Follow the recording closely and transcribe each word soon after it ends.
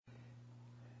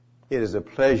It is a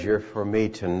pleasure for me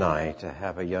tonight to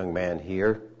have a young man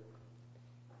here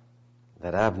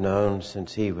that I've known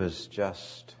since he was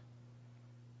just,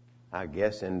 I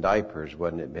guess, in diapers,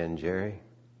 wasn't it, Ben Jerry?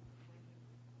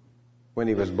 When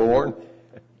he was born.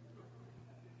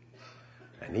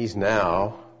 And he's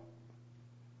now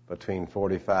between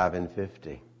 45 and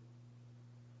 50.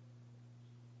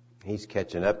 He's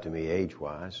catching up to me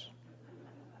age-wise.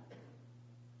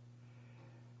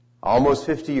 Almost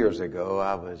 50 years ago,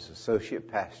 I was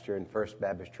associate pastor in First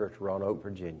Baptist Church, Roanoke,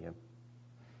 Virginia.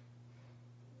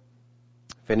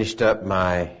 Finished up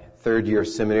my third year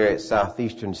seminary at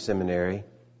Southeastern Seminary.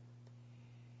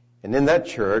 And in that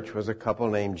church was a couple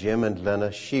named Jim and Lena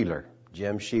Sheeler.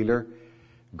 Jim Sheeler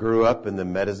grew up in the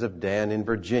Meadows of Dan in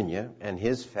Virginia, and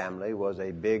his family was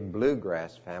a big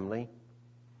bluegrass family.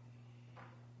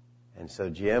 And so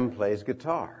Jim plays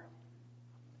guitar.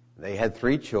 They had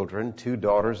 3 children, 2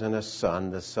 daughters and a son,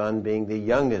 the son being the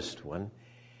youngest one.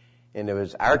 And it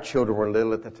was, our children were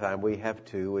little at the time. We have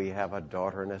 2. We have a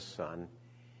daughter and a son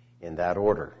in that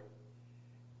order.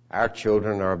 Our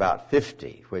children are about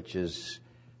 50, which is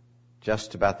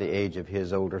just about the age of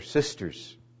his older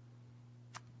sisters.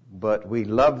 But we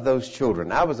loved those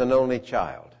children. I was an only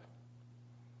child.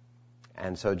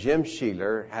 And so Jim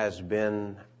Sheeler has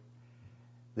been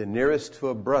the nearest to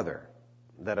a brother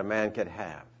that a man could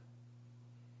have.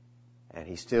 And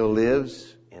he still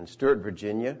lives in Stewart,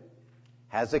 Virginia,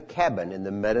 has a cabin in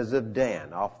the Meadows of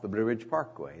Dan off the Blue Ridge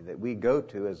Parkway that we go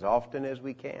to as often as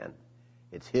we can.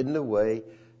 It's hidden away,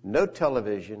 no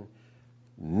television,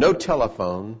 no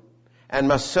telephone, and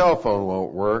my cell phone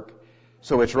won't work,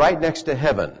 so it's right next to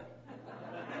heaven.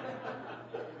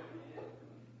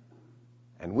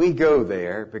 And we go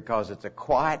there because it's a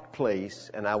quiet place,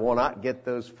 and I will not get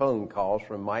those phone calls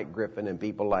from Mike Griffin and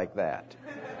people like that.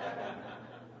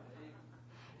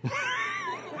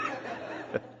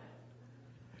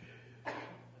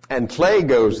 And Clay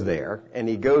goes there, and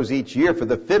he goes each year for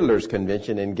the Fiddlers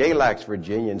Convention in Galax,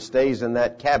 Virginia, and stays in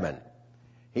that cabin.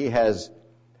 He has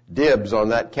dibs on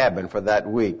that cabin for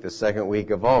that week, the second week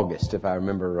of August, if I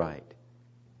remember right.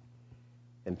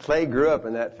 And Clay grew up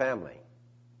in that family.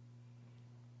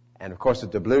 And, of course,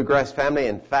 it's the Bluegrass family.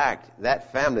 In fact,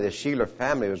 that family, the Sheeler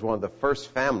family, was one of the first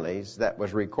families that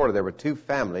was recorded. There were 2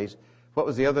 families. What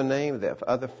was the other name of the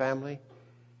other family?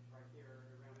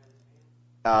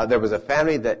 There was a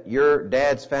family that your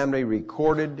dad's family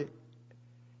recorded,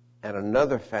 and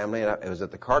another family. Was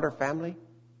it the Carter family?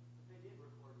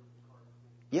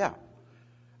 Yeah.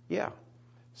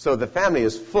 So the family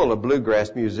is full of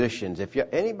bluegrass musicians. If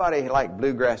anybody like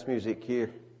bluegrass music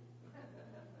here,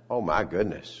 oh my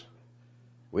goodness,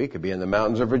 we could be in the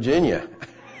mountains of Virginia.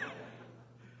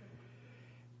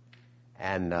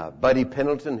 And Buddy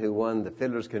Pendleton, who won the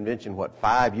Fiddlers Convention,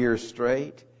 5 years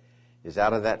straight, is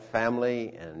out of that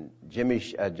family. And Sammy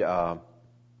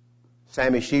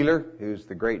Sheeler, who's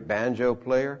the great banjo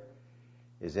player,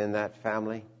 is in that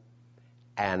family.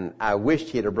 And I wished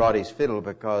he'd have brought his fiddle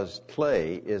because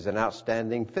Clay is an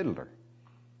outstanding fiddler.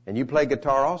 And you play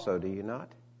guitar also, do you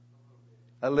not?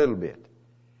 A little bit.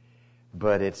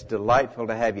 But it's delightful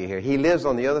to have you here. He lives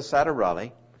on the other side of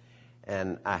Raleigh.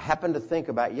 And I happened to think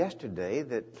about yesterday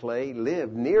that Clay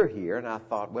lived near here, and I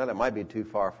thought, well, it might be too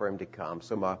far for him to come.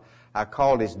 So I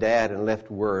called his dad and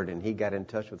left word, and he got in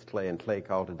touch with Clay, and Clay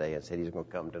called today and said he's going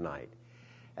to come tonight.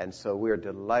 And so we're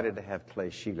delighted to have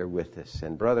Clay Sheeler with us.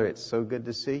 And, brother, it's so good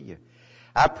to see you.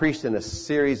 I preached in a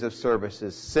series of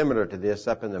services similar to this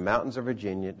up in the mountains of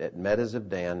Virginia at Meadows of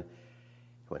Dan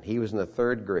when he was in the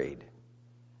 3rd grade.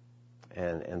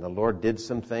 And the Lord did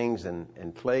some things,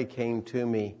 and Clay came to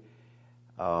me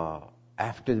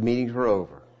after the meetings were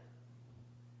over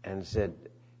and said,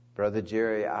 Brother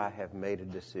Jerry, I have made a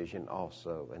decision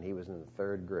also. And he was in the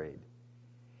 3rd grade.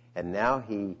 And now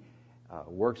he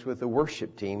works with the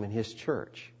worship team in his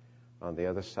church on the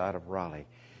other side of Raleigh.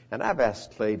 And I've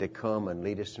asked Clay to come and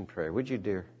lead us in prayer. Would you,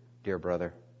 dear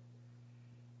brother?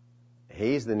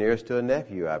 He's the nearest to a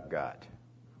nephew I've got.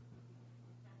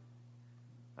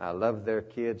 I love their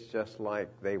kids just like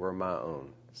they were my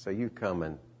own. So you come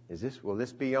and will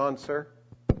this be on, sir?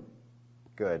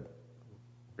 Good.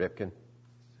 Ripken.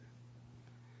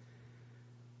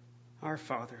 Our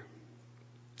Father,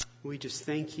 we just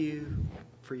thank you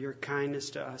for your kindness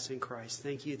to us in Christ.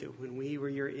 Thank you that when we were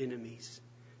your enemies,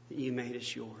 that you made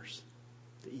us yours,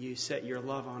 that you set your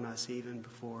love on us even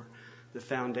before the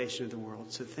foundation of the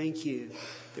world. So thank you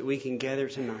that we can gather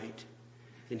tonight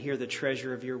and hear the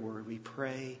treasure of your word. We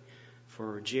pray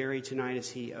for Jerry tonight as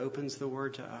he opens the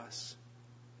word to us.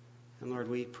 And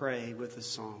Lord, we pray with the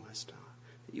psalmist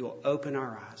that you will open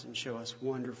our eyes and show us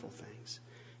wonderful things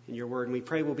in your word. And we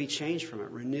pray we'll be changed from it.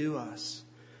 Renew us.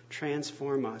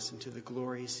 Transform us into the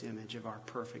glorious image of our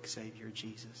perfect Savior,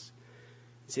 Jesus.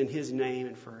 It's in His name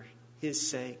and for His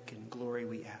sake and glory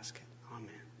we ask it. Amen.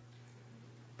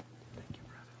 Thank you,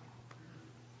 brother.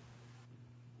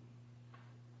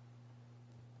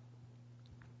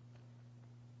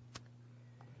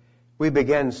 We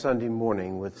began Sunday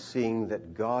morning with seeing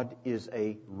that God is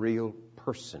a real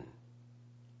person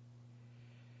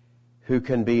who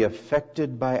can be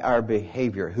affected by our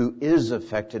behavior, who is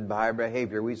affected by our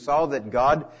behavior. We saw that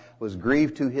God was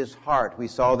grieved to His heart. We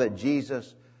saw that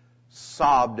Jesus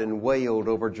sobbed and wailed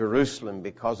over Jerusalem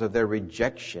because of their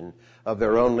rejection of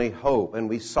their only hope. And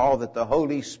we saw that the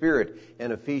Holy Spirit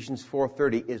in Ephesians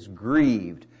 4:30 is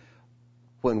grieved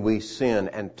when we sin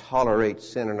and tolerate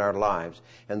sin in our lives.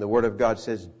 And the Word of God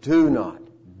says, do not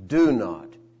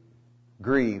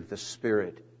grieve the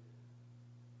Spirit.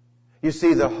 You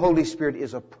see, the Holy Spirit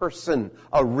is a person,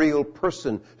 a real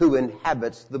person who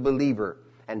inhabits the believer.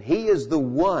 And He is the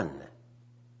one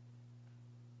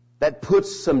that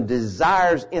puts some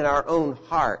desires in our own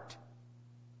heart.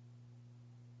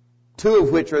 Two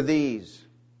of which are these.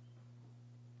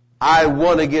 I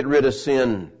want to get rid of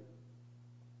sin.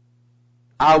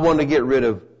 I want to get rid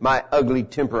of my ugly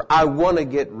temper. I want to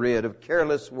get rid of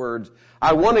careless words.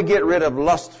 I want to get rid of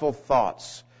lustful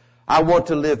thoughts. I want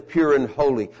to live pure and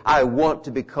holy. I want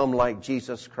to become like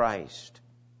Jesus Christ.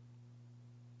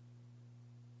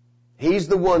 He's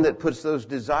the one that puts those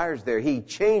desires there. He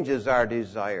changes our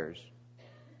desires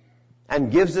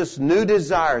and gives us new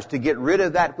desires to get rid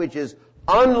of that which is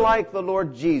unlike the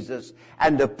Lord Jesus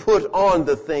and to put on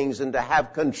the things and to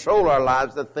have control our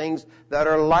lives, the things that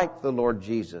are like the Lord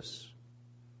Jesus.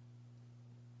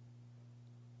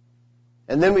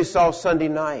 And then we saw Sunday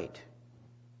night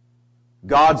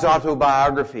God's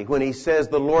autobiography when He says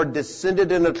the Lord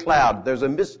descended in a cloud. There's a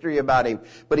mystery about Him.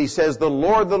 But He says the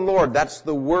Lord, that's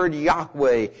the word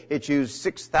Yahweh. It's used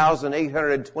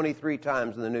 6,823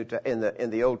 times in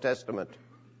the Old Testament.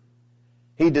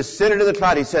 He descended in the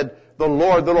cloud. He said, the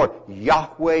Lord,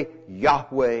 Yahweh,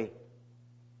 Yahweh.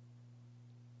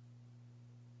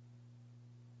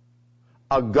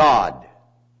 A God.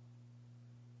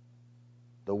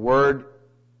 The word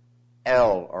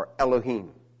El or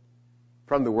Elohim.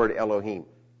 From the word Elohim,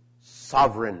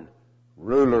 sovereign,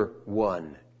 ruler,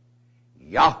 one.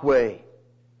 Yahweh,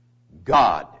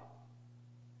 God,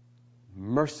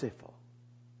 merciful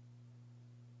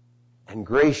and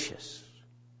gracious,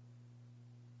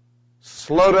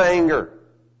 slow to anger,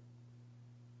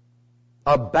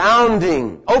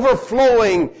 abounding,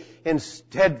 overflowing in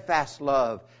steadfast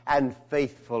love and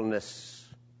faithfulness,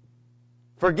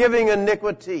 forgiving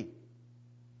iniquity.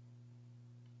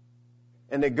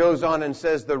 And it goes on and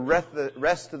says the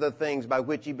rest of the things by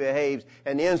which He behaves,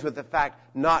 and ends with the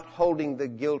fact not holding the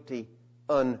guilty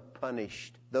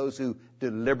unpunished, those who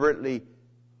deliberately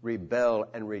rebel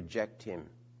and reject Him.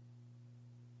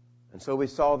 And so we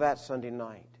saw that Sunday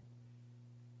night.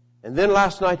 And then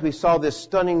last night we saw this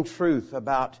stunning truth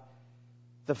about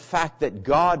the fact that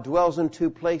God dwells in two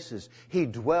places. He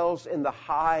dwells in the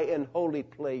high and holy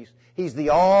place. He's the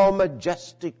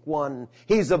all-majestic one.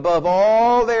 He's above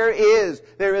all there is.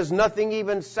 There is nothing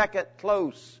even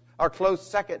close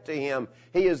second to Him.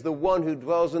 He is the one who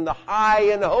dwells in the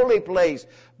high and holy place.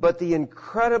 But the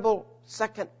incredible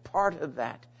second part of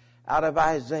that, out of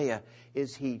Isaiah,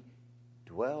 is He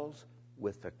dwells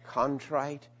with the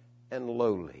contrite and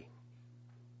lowly.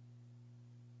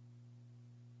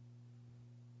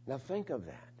 Now think of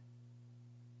that.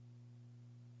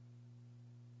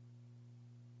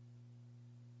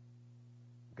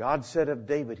 God said of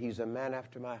David, he's a man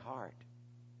after my heart.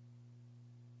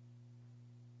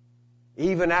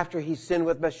 Even after he sinned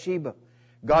with Bathsheba,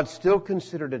 God still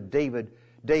considered David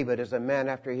as a man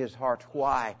after His heart.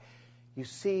 Why? You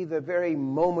see, the very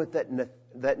moment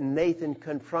that Nathan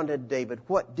confronted David,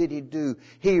 what did he do?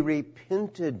 He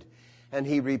repented. And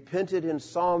he repented in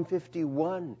Psalm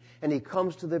 51. And he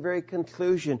comes to the very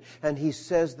conclusion. And he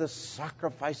says, the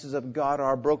sacrifices of God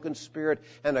are a broken spirit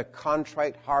and a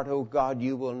contrite heart, O God,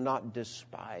 you will not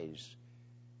despise.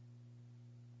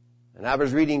 And I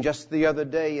was reading just the other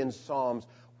day in Psalms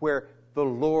where the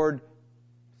Lord's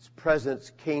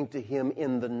presence came to him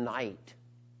in the night.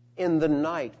 In the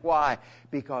night. Why?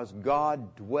 Because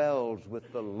God dwells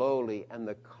with the lowly and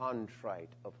the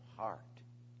contrite of heart.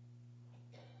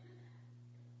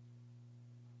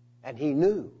 And he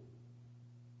knew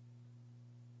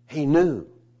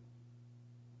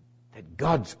that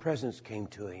God's presence came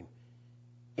to him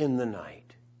in the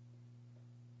night.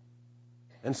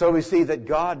 And so we see that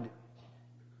God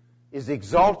is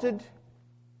exalted,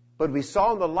 But we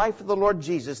saw in the life of the Lord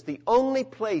Jesus, the only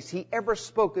place He ever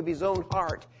spoke of His own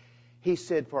heart, He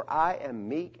said, "For I am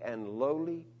meek and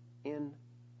lowly in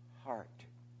heart."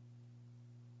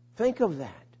 Think of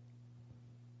that.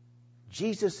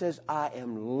 Jesus says, "I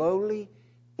am lowly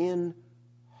in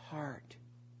heart."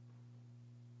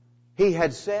 He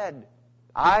had said,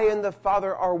 "I and the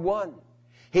Father are one."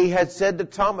 He had said to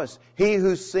Thomas, "He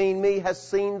who's seen me has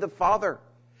seen the Father."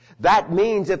 That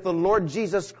means if the Lord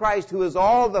Jesus Christ, who is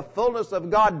all the fullness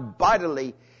of God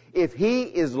bodily, if He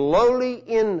is lowly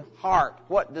in heart,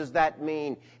 what does that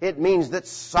mean? It means that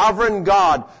sovereign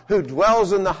God, who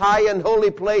dwells in the high and holy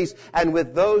place, and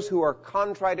with those who are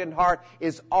contrite in heart,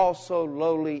 is also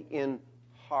lowly in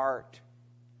heart.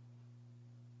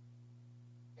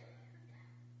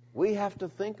 We have to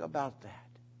think about that.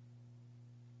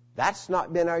 That's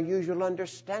not been our usual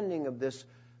understanding of this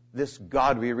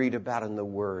God we read about in the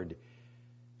Word.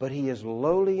 But He is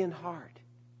lowly in heart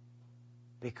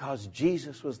because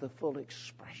Jesus was the full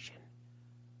expression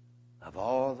of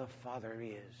all the Father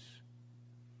is.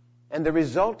 And the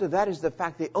result of that is the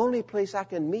fact the only place I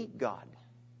can meet God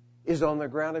is on the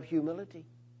ground of humility.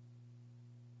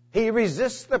 He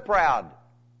resists the proud.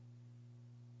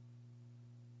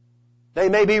 They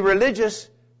may be religious,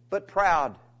 but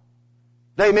proud.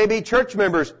 They may be church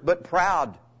members, but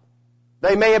proud.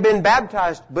 They may have been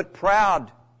baptized, but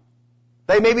proud.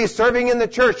 They may be serving in the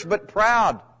church, but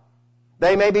proud.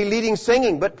 They may be leading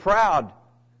singing, but proud.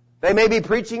 They may be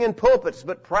preaching in pulpits,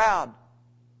 but proud.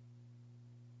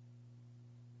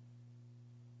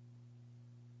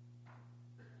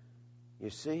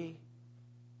 You see,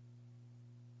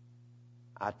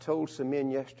 I told some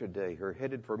men yesterday who are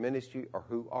headed for ministry or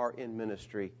who are in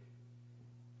ministry,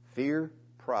 fear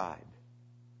pride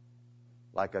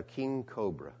like a king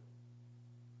cobra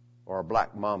or a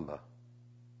black mamba.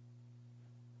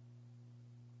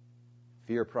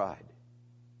 Fear pride.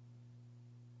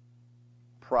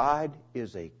 Pride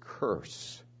is a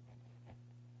curse.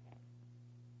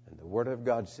 And the Word of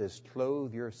God says,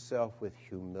 clothe yourself with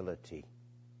humility.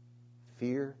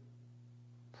 Fear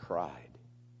pride.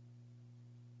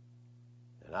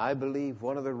 And I believe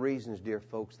one of the reasons, dear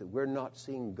folks, that we're not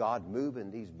seeing God move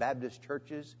in these Baptist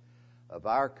churches of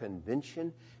our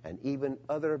convention and even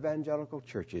other evangelical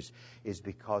churches is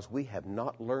because we have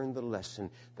not learned the lesson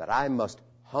that I must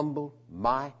humble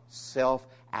myself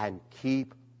and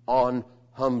keep on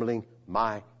humbling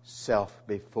myself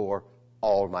before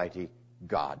Almighty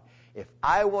God. If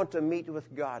I want to meet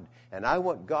with God and I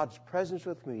want God's presence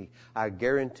with me, I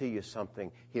guarantee you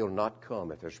something, He'll not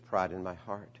come if there's pride in my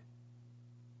heart.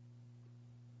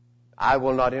 I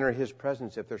will not enter His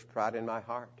presence if there's pride in my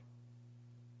heart.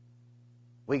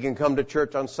 We can come to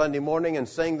church on Sunday morning and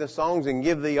sing the songs and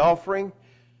give the offering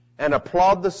and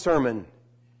applaud the sermon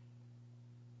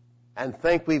and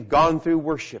think we've gone through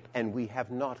worship, and we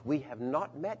have not. We have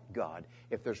not met God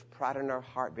if there's pride in our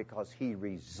heart, because He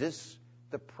resists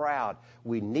the proud.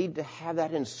 We need to have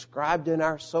that inscribed in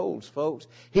our souls, folks.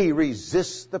 He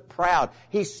resists the proud.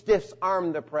 He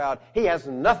stiffs-armed the proud. He has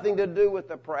nothing to do with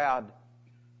the proud.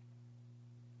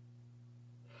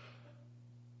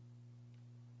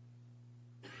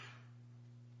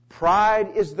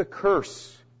 Pride is the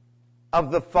curse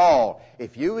of the fall.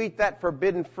 If you eat that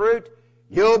forbidden fruit,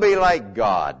 you'll be like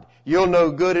God. You'll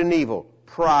know good and evil.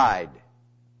 Pride.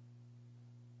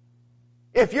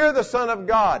 If you're the Son of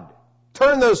God,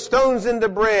 turn those stones into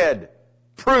bread.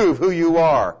 Prove who you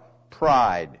are.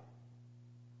 Pride.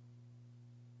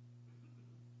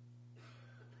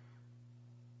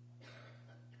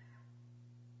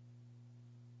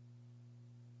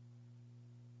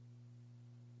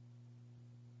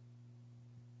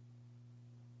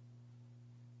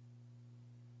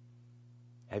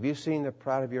 Have you seen the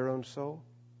pride of your own soul?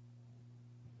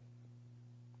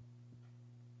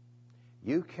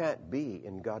 You can't be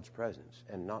in God's presence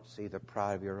and not see the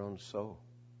pride of your own soul.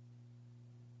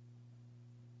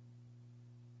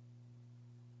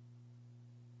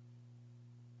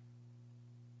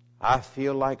 I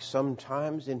feel like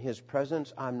sometimes in His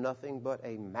presence I'm nothing but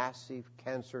a massive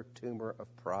cancer tumor of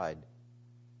pride.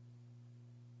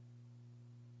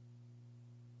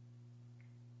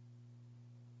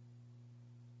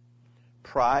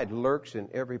 Pride lurks in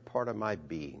every part of my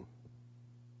being.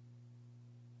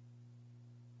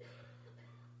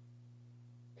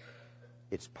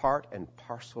 It's part and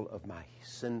parcel of my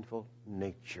sinful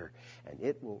nature, and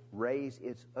it will raise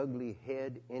its ugly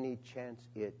head any chance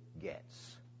it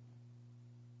gets.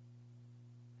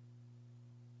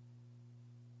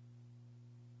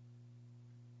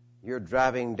 You're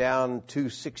driving down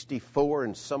 264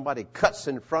 and somebody cuts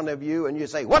in front of you and you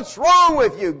say, "What's wrong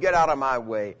with you? Get out of my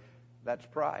way." That's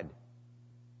pride.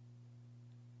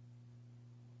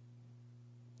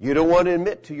 You don't want to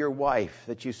admit to your wife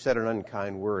that you said an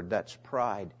unkind word. That's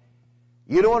pride.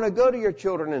 You don't want to go to your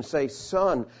children and say,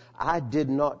 son, I did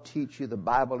not teach you the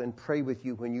Bible and pray with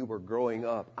you when you were growing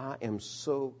up. I am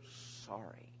so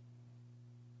sorry.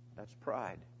 That's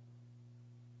pride.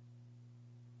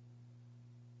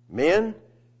 Men,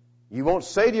 you won't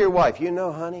say to your wife, you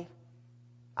know, honey,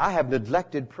 I have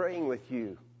neglected praying with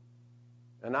you.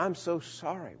 And I'm so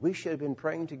sorry. We should have been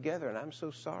praying together, and I'm so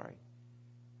sorry.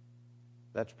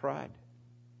 That's pride.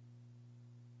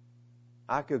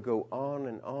 I could go on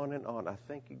and on and on. I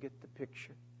think you get the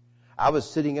picture. I was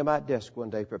sitting at my desk one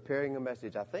day preparing a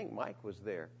message. I think Mike was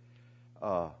there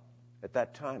at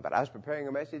that time, but I was preparing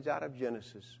a message out of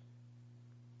Genesis.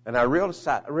 And I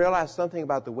realized something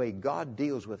about the way God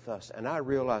deals with us, and I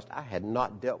realized I had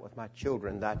not dealt with my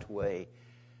children that way.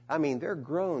 I mean, they're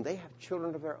grown. They have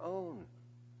children of their own.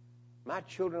 My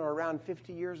children are around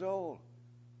 50 years old.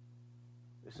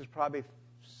 This is probably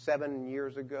 7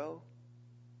 years ago.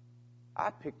 I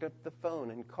picked up the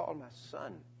phone and called my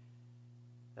son.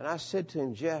 And I said to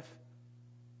him, Jeff,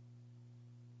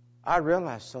 I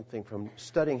realized something from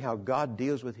studying how God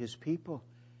deals with His people.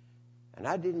 And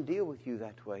I didn't deal with you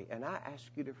that way. And I ask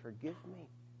you to forgive me.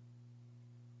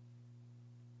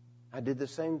 I did the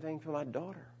same thing for my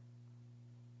daughter.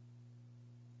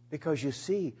 Because you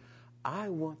see, I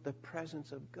want the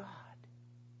presence of God.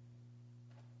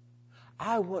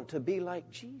 I want to be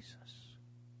like Jesus.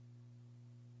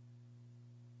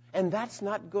 And that's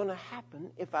not going to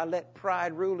happen if I let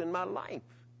pride rule in my life.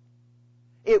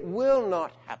 It will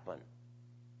not happen.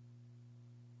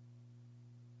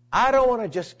 I don't want to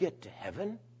just get to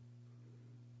heaven.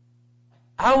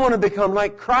 I want to become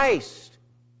like Christ.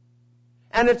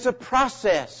 And it's a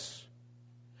process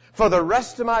for the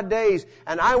rest of my days.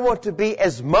 And I want to be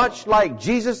as much like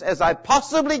Jesus as I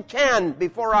possibly can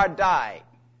before I die.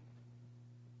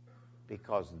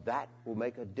 Because that will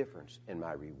make a difference in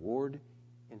my reward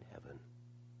in heaven.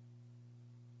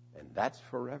 And that's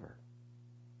forever.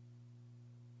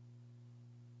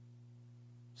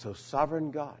 So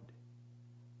sovereign God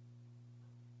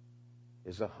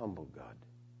is a humble God.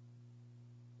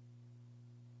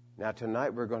 Now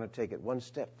tonight we're going to take it one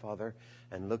step further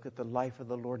and look at the life of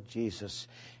the Lord Jesus.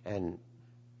 And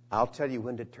I'll tell you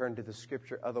when to turn to the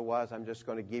Scripture. Otherwise, I'm just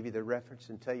going to give you the reference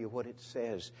and tell you what it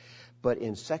says. But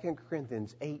in 2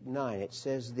 Corinthians 8:9, it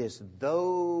says this,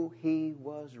 though He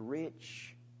was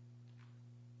rich,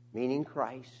 meaning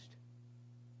Christ,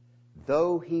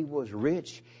 though He was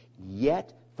rich,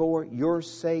 yet for your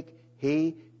sake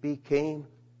He became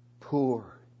poor,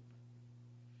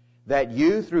 that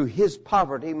you through His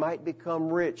poverty might become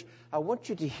rich. I want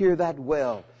you to hear that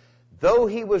well. Though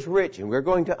He was rich, and we're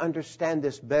going to understand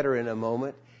this better in a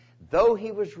moment, though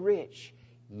He was rich,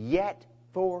 yet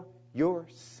for your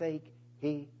sake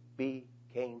He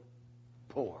became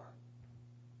poor.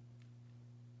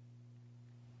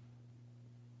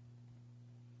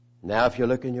 Now if you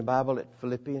look in your Bible at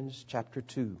Philippians chapter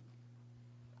 2.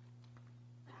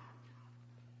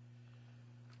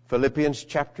 Philippians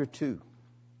chapter 2.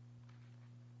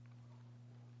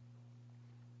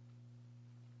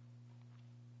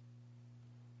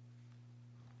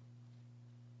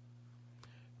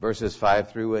 Verses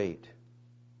 5 through 8.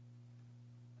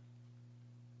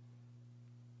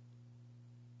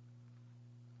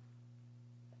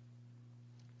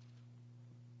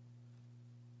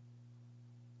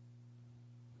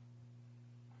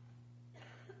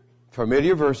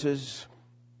 Familiar verses.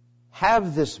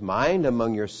 Have this mind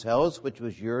among yourselves, which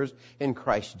was yours in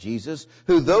Christ Jesus,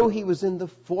 who though He was in the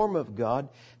form of God,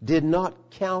 did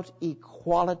not count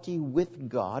equality with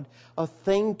God a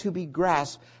thing to be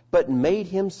grasped, but made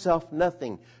Himself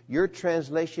nothing. Your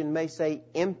translation may say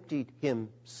emptied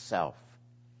Himself.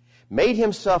 Made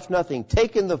Himself nothing,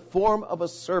 taken the form of a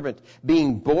servant,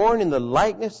 being born in the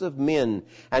likeness of men,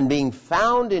 and being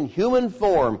found in human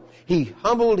form, He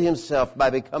humbled Himself by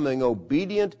becoming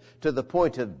obedient to the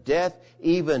point of death,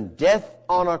 even death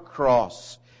on a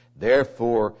cross.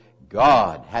 Therefore,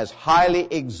 God has highly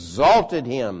exalted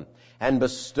Him and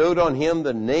bestowed on Him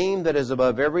the name that is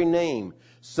above every name,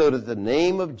 so that the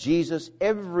name of Jesus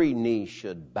every knee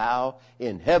should bow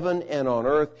in heaven and on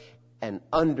earth and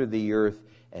under the earth,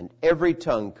 and every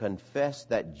tongue confess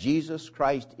that Jesus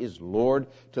Christ is Lord,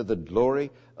 to the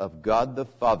glory of God the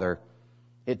Father.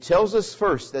 It tells us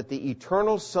first that the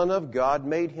eternal Son of God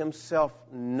made Himself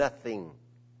nothing.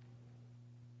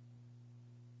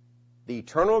 The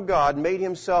eternal God made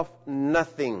Himself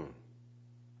nothing.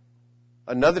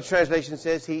 Another translation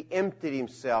says He emptied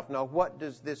Himself. Now what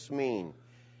does this mean?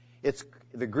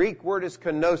 The Greek word is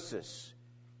kenosis.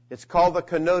 It's called the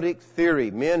kenotic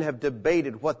theory. Men have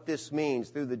debated what this means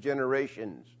through the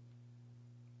generations.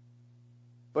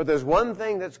 But there's one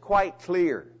thing that's quite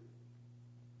clear.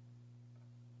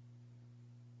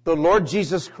 The Lord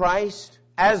Jesus Christ,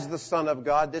 as the Son of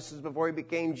God, this is before He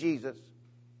became Jesus,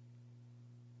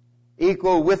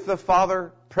 equal with the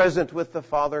Father, present with the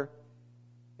Father.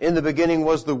 In the beginning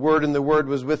was the Word, and the Word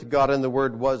was with God, and the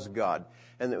Word was God.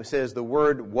 And it says the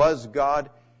Word was God,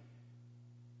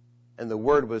 and the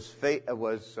Word was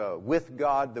with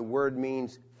God. The Word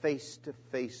means face to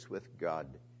face with God.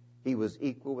 He was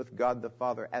equal with God the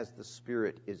Father as the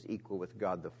Spirit is equal with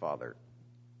God the Father.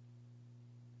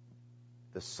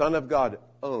 The Son of God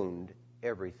owned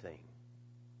everything.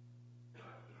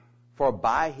 For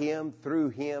by Him, through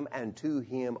Him, and to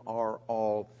Him are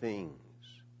all things.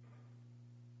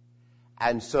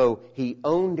 And so He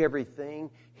owned everything.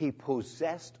 He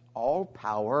possessed all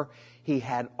power. He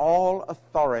had all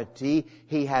authority.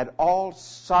 He had all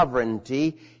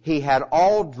sovereignty. He had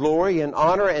all glory and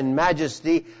honor and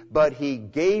majesty, but He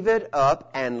gave it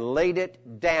up and laid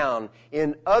it down.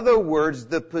 In other words,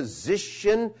 the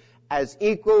position as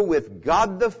equal with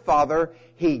God the Father,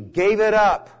 He gave it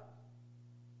up.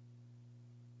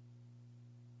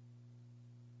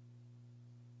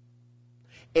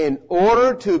 In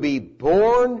order to be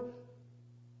born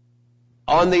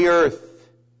on the earth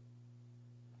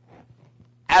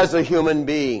as a human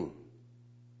being.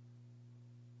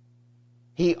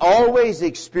 He always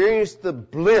experienced the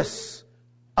bliss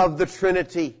of the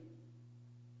Trinity.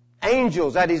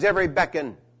 Angels at His every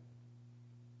beckon.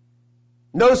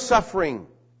 No suffering,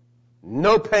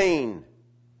 no pain,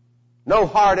 no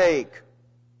heartache.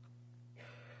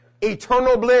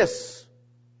 Eternal bliss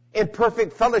in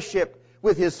perfect fellowship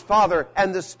with His Father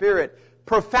and the Spirit.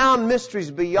 Profound mysteries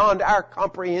beyond our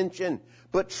comprehension,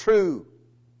 but true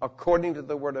according to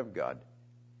the Word of God.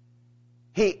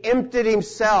 He emptied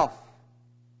Himself.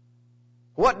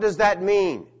 What does that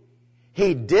mean?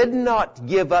 He did not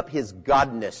give up His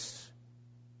godness,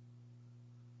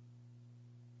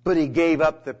 but He gave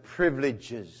up the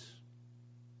privileges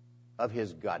of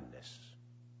His godness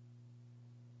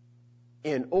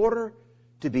in order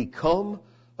to become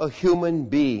a human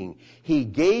being. He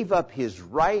gave up His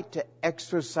right to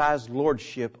exercise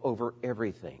lordship over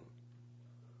everything.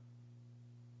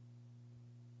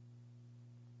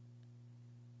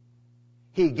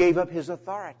 He gave up His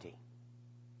authority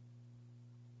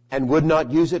and would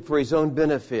not use it for His own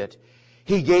benefit.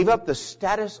 He gave up the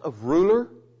status of ruler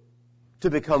to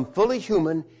become fully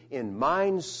human in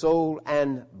mind, soul,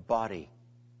 and body.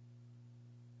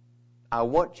 I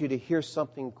want you to hear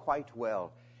something quite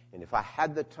well. And if I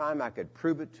had the time, I could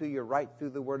prove it to you right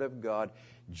through the Word of God.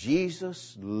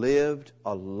 Jesus lived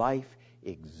a life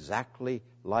exactly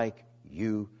like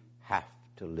you have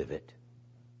to live it.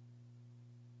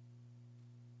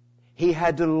 He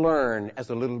had to learn as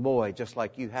a little boy, just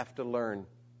like you have to learn.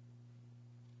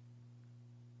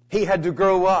 He had to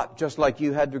grow up, just like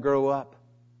you had to grow up.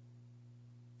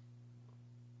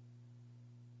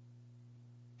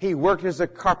 He worked as a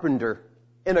carpenter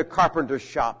in a carpenter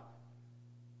shop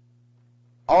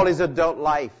all his adult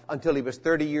life until he was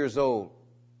 30 years old.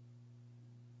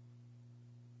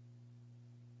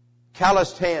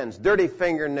 Calloused hands, dirty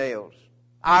fingernails,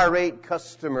 irate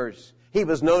customers. He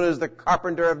was known as the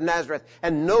carpenter of Nazareth,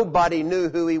 and nobody knew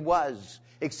who he was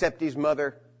except his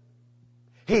mother.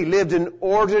 He lived an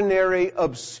ordinary,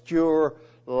 obscure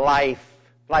life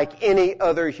like any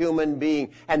other human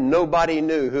being, and nobody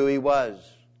knew who he was.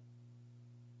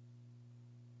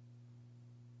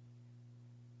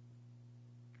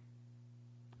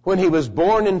 When he was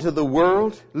born into the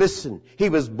world, listen, he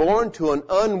was born to an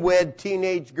unwed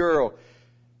teenage girl.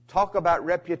 Talk about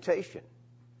reputation.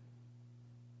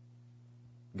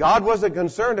 God wasn't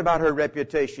concerned about her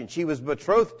reputation. She was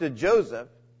betrothed to Joseph,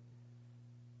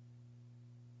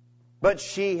 but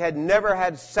she had never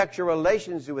had sexual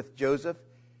relations with Joseph.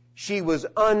 She was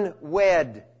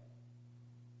unwed.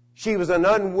 She was an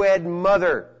unwed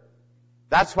mother.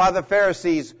 That's why the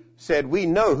Pharisees said, "We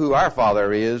know who our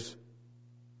father is."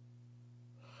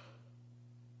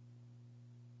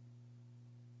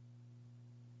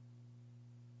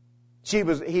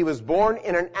 He was born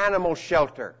in an animal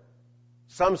shelter.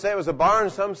 Some say it was a barn,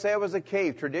 some say it was a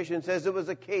cave. Tradition says it was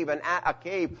a cave, a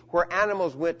cave where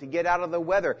animals went to get out of the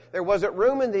weather. There wasn't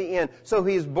room in the inn, so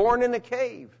he was born in a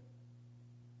cave.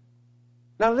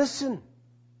 Now listen.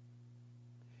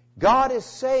 God is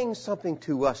saying something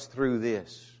to us through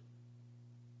this.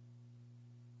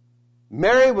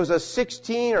 Mary was a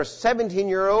 16 or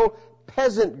 17-year-old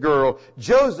peasant girl.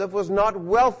 Joseph was not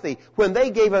wealthy. When they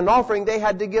gave an offering, they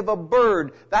had to give a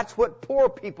bird. That's what poor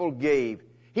people gave.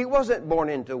 He wasn't born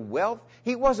into wealth.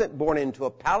 He wasn't born into a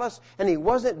palace. And he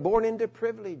wasn't born into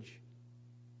privilege.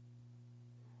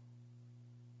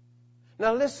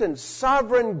 Now listen,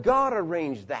 sovereign God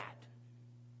arranged that.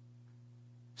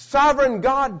 Sovereign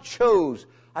God chose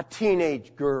a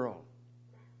teenage girl.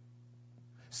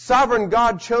 Sovereign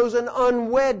God chose an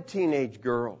unwed teenage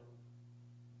girl.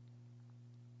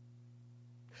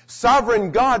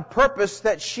 Sovereign God purposed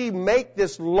that she make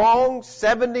this long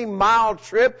 70-mile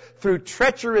trip through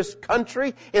treacherous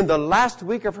country in the last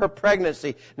week of her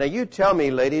pregnancy. Now you tell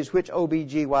me, ladies, which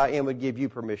OBGYN would give you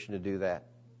permission to do that?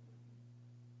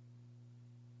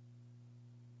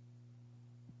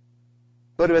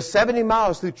 But it was 70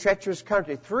 miles through treacherous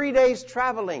country, 3 days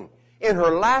traveling in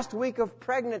her last week of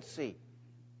pregnancy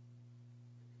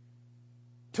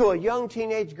to a young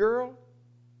teenage girl.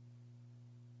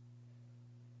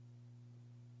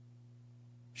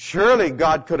 Surely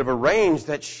God could have arranged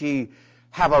that she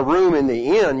have a room in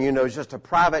the inn, just a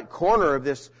private corner of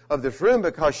this room,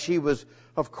 because she was,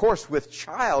 of course, with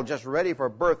child, just ready for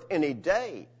birth any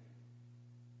day.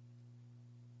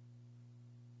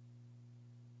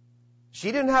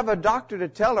 She didn't have a doctor to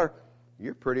tell her,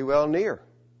 you're pretty well near.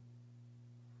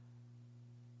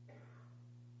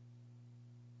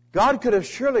 God could have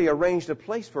surely arranged a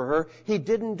place for her. He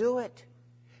didn't do it.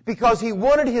 Because He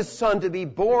wanted His Son to be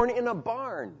born in a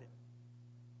barn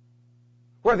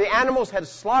where the animals had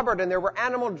slobbered and there were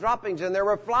animal droppings and there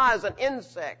were flies and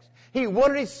insects. He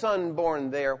wanted His Son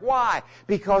born there. Why?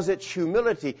 Because it's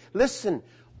humility. Listen,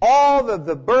 all of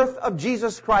the birth of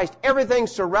Jesus Christ, everything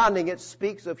surrounding it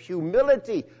speaks of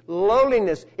humility,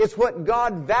 lowliness. It's what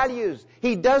God values.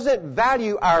 He doesn't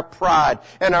value our pride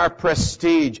and our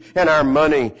prestige and our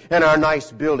money and our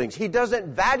nice buildings. He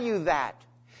doesn't value that.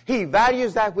 He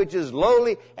values that which is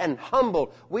lowly and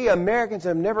humble. We Americans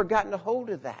have never gotten a hold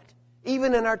of that,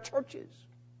 even in our churches.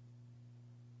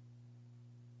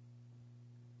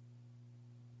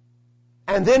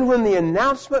 And then when the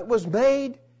announcement was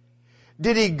made,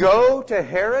 did He go to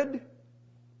Herod?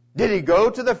 Did He go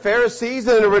to the Pharisees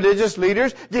and the religious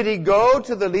leaders? Did He go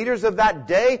to the leaders of that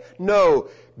day? No.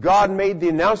 God made the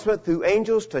announcement through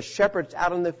angels to shepherds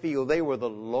out in the field. They were the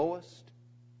lowest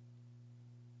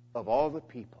of all the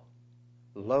people.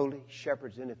 Lowly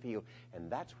shepherds in the field.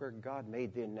 And that's where God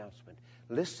made the announcement.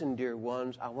 Listen, dear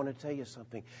ones, I want to tell you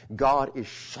something. God is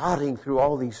shouting through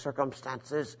all these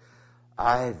circumstances,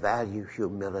 I value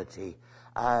humility.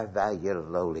 I value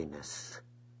lowliness.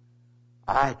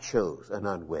 I chose an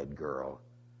unwed girl.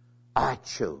 I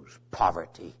chose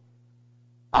poverty.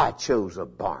 I chose a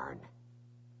barn.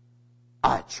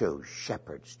 I chose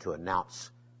shepherds to announce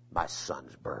my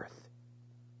son's birth.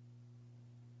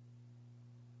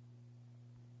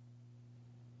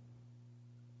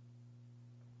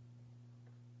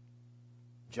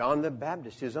 John the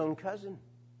Baptist, his own cousin,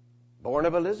 born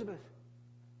of Elizabeth,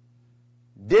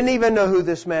 didn't even know who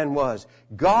this man was.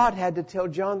 God had to tell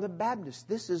John the Baptist,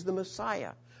 this is the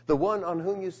Messiah, the one on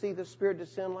whom you see the Spirit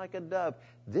descend like a dove.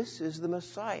 This is the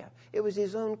Messiah. It was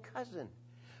his own cousin.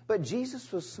 But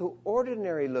Jesus was so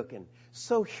ordinary looking,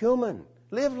 so human,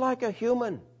 lived like a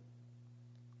human,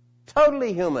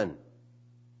 totally human,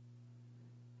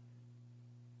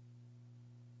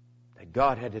 that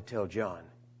God had to tell John,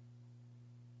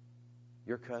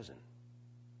 your cousin,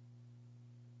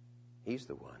 he's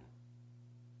the one.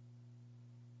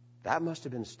 That must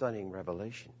have been stunning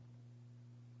revelation.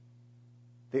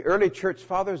 The early church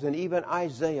fathers and even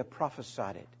Isaiah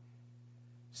prophesied it.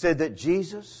 Said that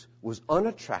Jesus was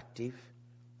unattractive,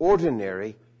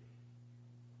 ordinary.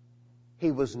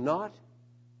 He was not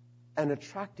an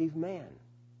attractive man.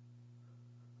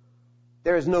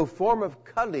 There is no form of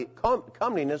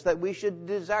comeliness that we should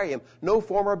desire Him. No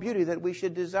form of beauty that we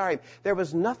should desire Him. There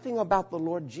was nothing about the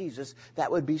Lord Jesus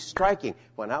that would be striking.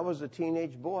 When I was a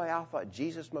teenage boy, I thought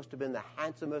Jesus must have been the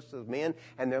handsomest of men,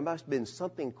 and there must have been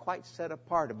something quite set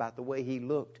apart about the way He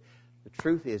looked. The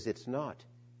truth is, it's not.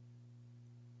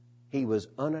 He was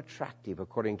unattractive,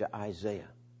 according to Isaiah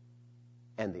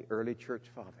and the early church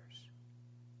fathers.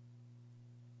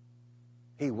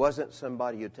 He wasn't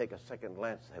somebody you'd take a second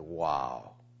glance and say,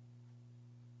 wow.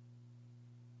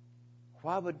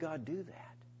 Why would God do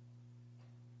that?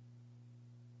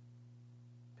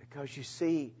 Because you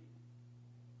see,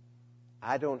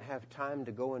 I don't have time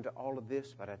to go into all of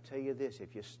this, but I tell you this,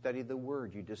 if you study the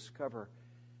Word, you discover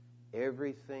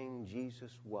everything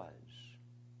Jesus was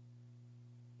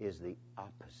is the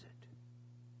opposite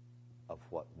of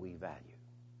what we value.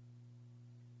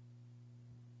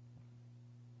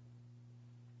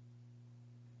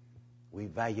 We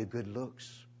value good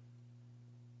looks.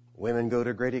 Women go to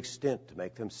a great extent to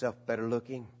make themselves better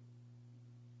looking.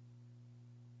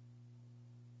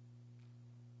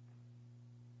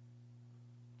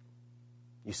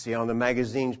 You see on the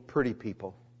magazines, pretty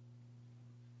people.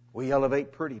 We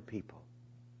elevate pretty people.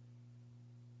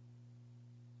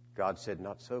 God said,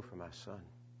 not so for my son.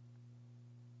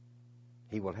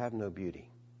 He will have no beauty,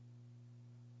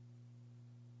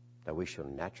 that we shall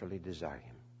naturally desire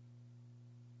him.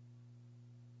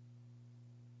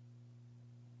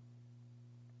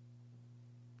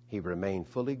 He remained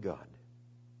fully God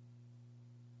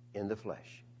in the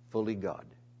flesh, fully God.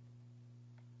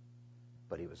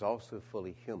 But he was also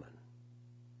fully human.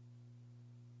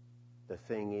 The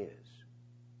thing is,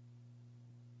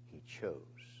 he chose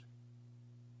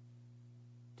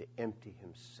to empty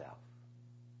himself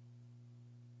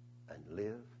and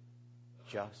live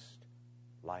just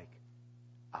like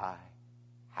I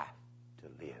have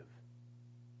to live,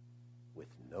 with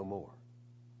no more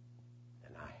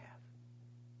than I have.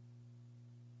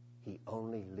 He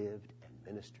only lived and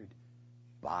ministered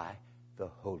by the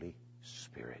Holy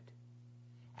Spirit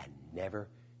and never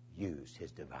used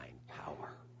his divine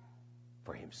power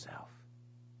for himself.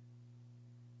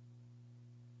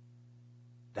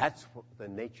 That's the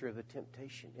nature of the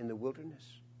temptation in the wilderness.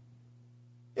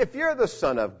 If you're the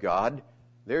Son of God,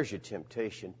 there's your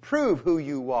temptation. Prove who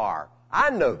you are.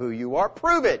 I know who you are.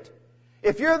 Prove it.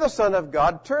 If you're the Son of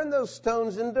God, turn those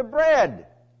stones into bread.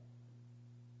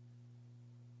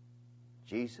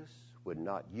 Jesus would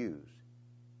not use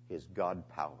his God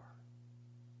power.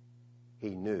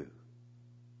 He knew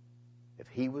if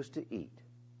he was to eat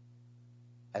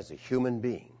as a human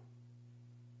being,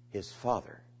 his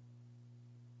Father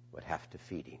would have to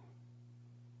feed him.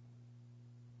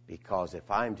 Because if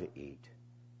I'm to eat,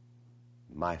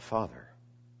 my Father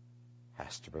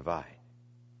has to provide.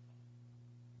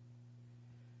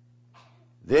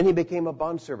 Then he became a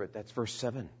bondservant. That's verse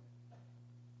 7.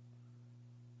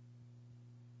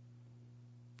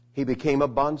 He became a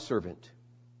bondservant.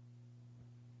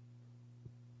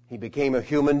 He became a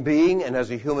human being, and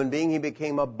as a human being, he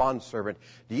became a bondservant.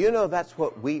 Do you know that's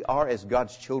what we are as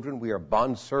God's children? We are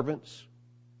bondservants.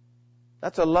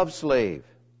 That's a love slave.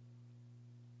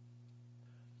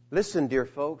 Listen, dear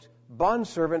folks,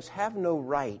 bondservants have no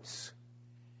rights.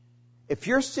 If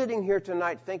you're sitting here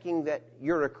tonight thinking that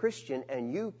you're a Christian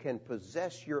and you can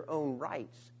possess your own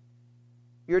rights,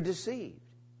 you're deceived.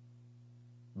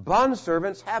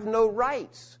 Bondservants have no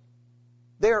rights.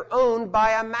 They're owned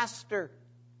by a master.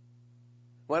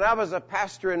 When I was a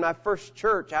pastor in my first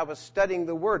church, I was studying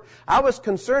the Word. I was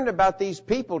concerned about these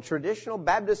people, traditional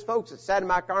Baptist folks that sat in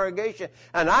my congregation,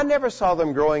 and I never saw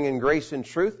them growing in grace and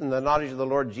truth and the knowledge of the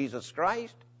Lord Jesus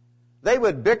Christ. They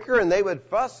would bicker and they would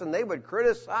fuss and they would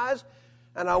criticize,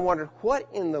 and I wondered, what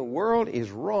in the world is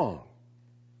wrong?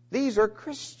 These are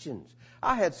Christians.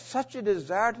 I had such a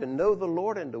desire to know the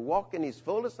Lord and to walk in His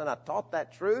fullness, and I taught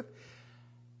that truth,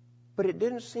 but it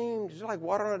didn't seem just like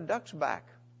water on a duck's back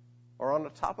or on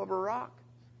the top of a rock.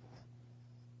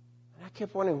 And I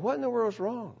kept wondering, what in the world is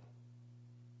wrong?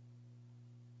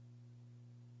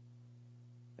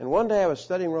 And one day I was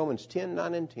studying Romans 10,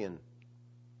 9, and 10.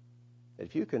 That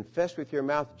if you confess with your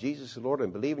mouth Jesus is Lord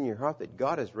and believe in your heart that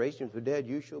God has raised him from the dead,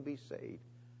 you shall be saved.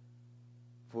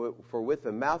 For with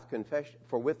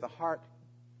the heart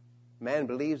man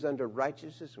believes unto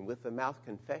righteousness, and with the mouth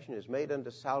confession is made unto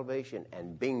salvation.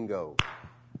 And bingo,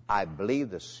 I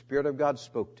believe the Spirit of God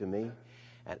spoke to me,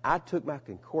 and I took my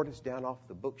concordance down off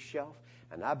the bookshelf,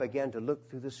 and I began to look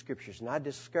through the Scriptures, and I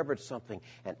discovered something.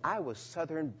 And I was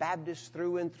Southern Baptist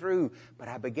through and through, but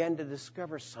I began to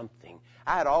discover something.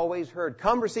 I had always heard,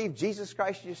 come receive Jesus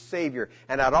Christ your Savior,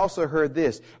 and I'd also heard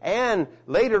this. And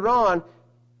later on,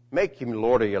 make him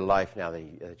Lord of your life now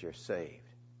that you're saved.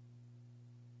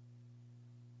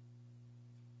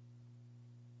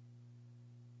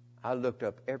 I looked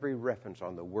up every reference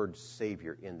on the word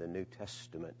Savior in the New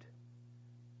Testament.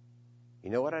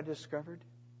 You know what I discovered?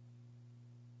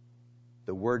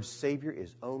 The word Savior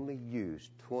is only used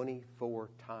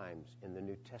 24 times in the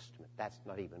New Testament. That's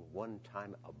not even one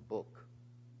time a book.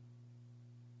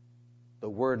 The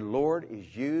word Lord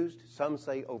is used, some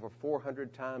say over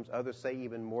 400 times, others say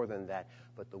even more than that.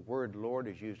 But the word Lord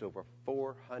is used over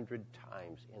 400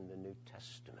 times in the New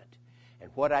Testament. And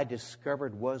what I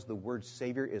discovered was the word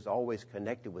Savior is always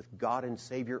connected with God and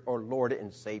Savior or Lord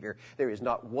and Savior. There is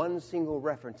not one single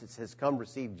reference that says, come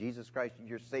receive Jesus Christ as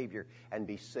your Savior and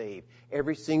be saved.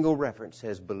 Every single reference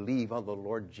says, believe on the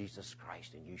Lord Jesus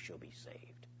Christ and you shall be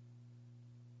saved.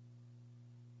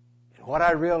 And what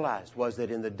I realized was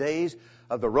that in the days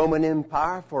of the Roman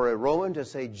Empire, for a Roman to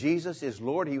say Jesus is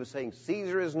Lord, he was saying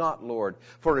Caesar is not Lord.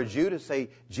 For a Jew to say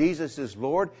Jesus is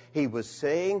Lord, he was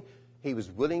saying he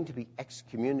was willing to be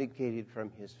excommunicated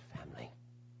from his family.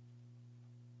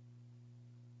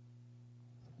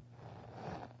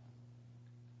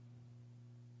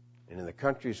 And in the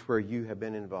countries where you have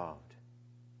been involved,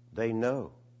 they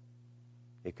know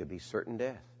it could be certain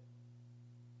death.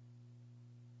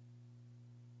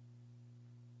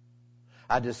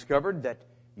 I discovered that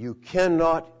you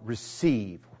cannot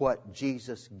receive what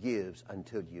Jesus gives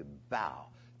until you bow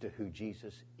to who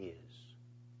Jesus is.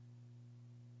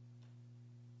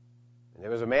 And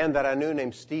there was a man that I knew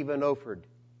named Stephen Oford,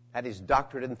 had his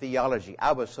doctorate in theology.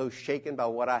 I was so shaken by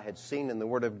what I had seen in the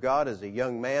Word of God as a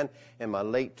young man in my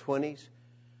late 20s.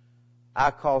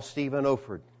 I called Stephen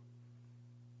Oford,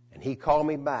 and he called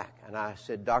me back, and I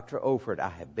said, Dr. Oford, I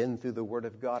have been through the Word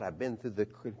of God. I've been through the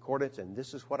concordance, and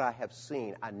this is what I have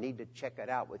seen. I need to check it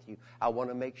out with you. I want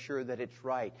to make sure that it's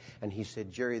right. And he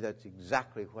said, Jerry, that's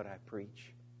exactly what I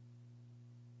preach.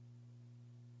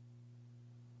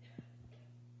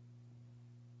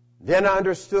 Then I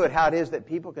understood how it is that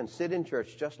people can sit in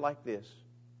church just like this.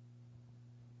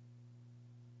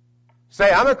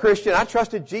 Say, I'm a Christian, I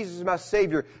trusted Jesus as my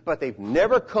Savior, but they've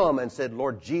never come and said,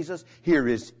 Lord Jesus, here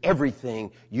is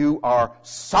everything. You are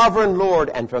sovereign Lord,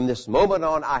 and from this moment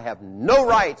on, I have no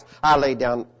rights. I lay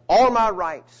down all my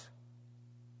rights.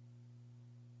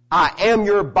 I am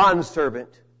your bondservant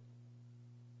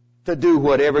to do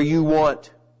whatever you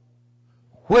want,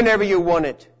 whenever you want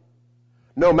it,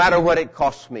 no matter what it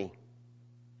costs me.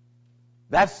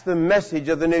 That's the message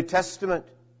of the New Testament.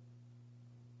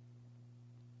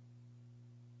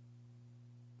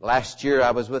 Last year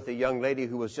I was with a young lady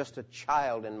who was just a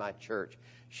child in my church.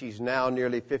 She's now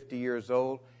nearly 50 years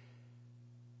old.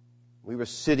 We were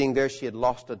sitting there. She had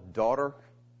lost a daughter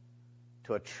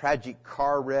to a tragic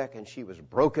car wreck, and she was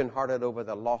brokenhearted over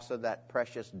the loss of that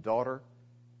precious daughter.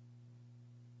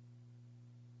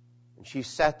 And she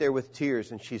sat there with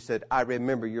tears, and she said, I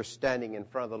remember you're standing in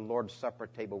front of the Lord's Supper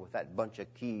table with that bunch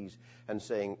of keys and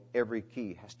saying every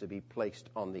key has to be placed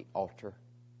on the altar.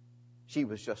 She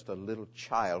was just a little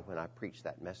child when I preached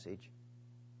that message.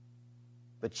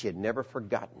 But she had never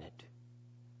forgotten it.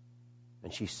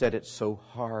 And she said it so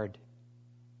hard.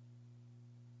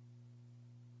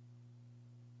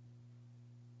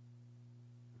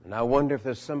 And I wonder if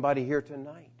there's somebody here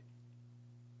tonight.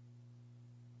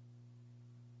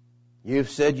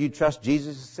 You've said you trust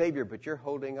Jesus as Savior, but you're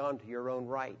holding on to your own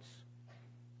rights.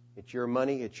 It's your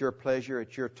money, it's your pleasure,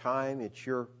 it's your time, it's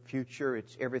your future,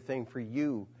 it's everything for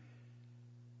you.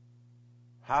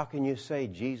 How can you say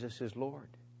Jesus is Lord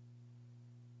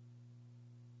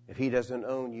if He doesn't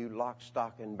own you lock,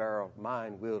 stock, and barrel,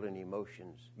 mind, will, and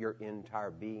emotions, your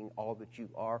entire being, all that you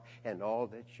are and all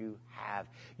that you have?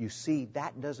 You see,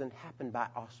 that doesn't happen by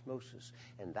osmosis,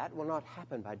 and that will not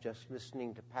happen by just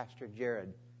listening to Pastor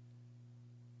Jared.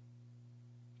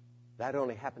 That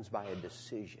only happens by a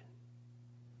decision.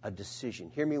 A decision.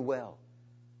 Hear me well.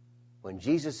 When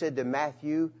Jesus said to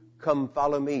Matthew, come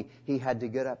follow me, he had to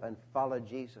get up and follow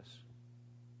Jesus.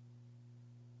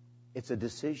 It's a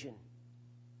decision.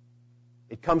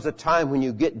 It comes a time when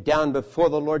you get down before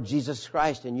the Lord Jesus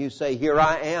Christ and you say, here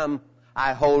I am.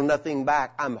 I hold nothing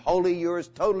back. I'm wholly yours,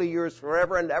 totally yours,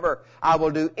 forever and ever. I will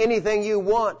do anything you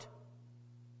want.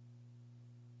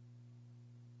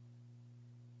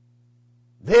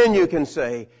 Then you can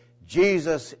say,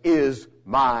 Jesus is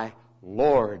my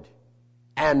Lord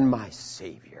and my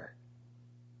Savior.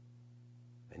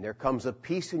 And there comes a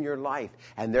peace in your life,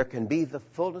 and there can be the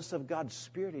fullness of God's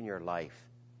Spirit in your life.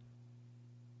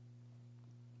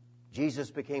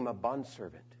 Jesus became a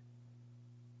bondservant.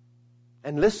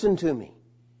 And listen to me.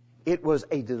 It was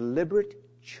a deliberate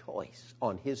choice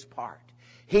on His part.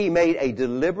 He made a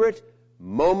deliberate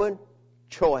moment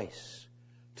choice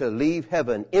to leave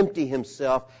heaven, empty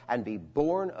Himself, and be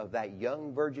born of that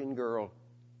young virgin girl.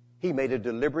 He made a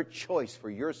deliberate choice for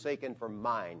your sake and for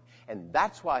mine. And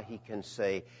that's why He can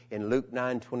say in Luke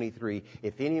 9:23,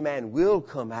 if any man will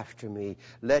come after me,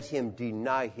 let him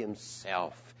deny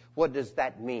himself. What does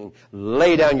that mean?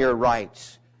 Lay down your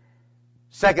rights.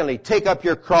 Secondly, take up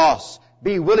your cross.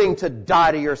 Be willing to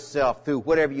die to yourself through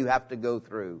whatever you have to go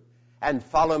through. And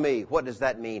follow me. What does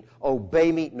that mean?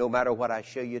 Obey me no matter what I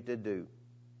show you to do.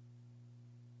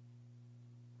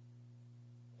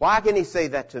 Why can He say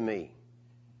that to me?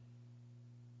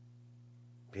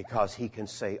 Because He can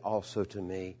say also to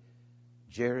me,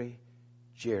 Jerry,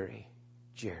 Jerry,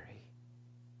 Jerry,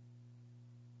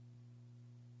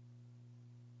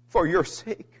 for your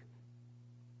sake,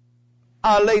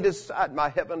 I laid aside my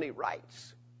heavenly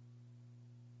rights.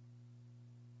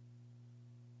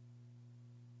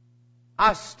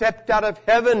 I stepped out of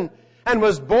heaven and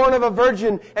was born of a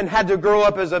virgin and had to grow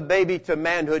up as a baby to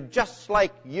manhood just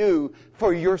like you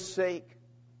for your sake.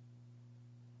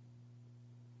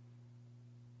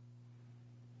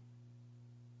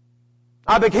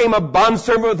 I became a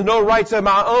bondservant with no rights of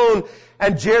my own.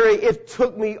 And Jerry, it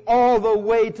took me all the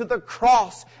way to the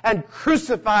cross and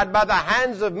crucified by the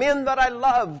hands of men that I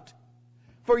loved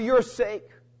for your sake.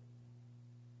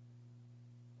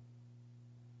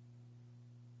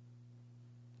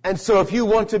 And so if you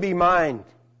want to be mine,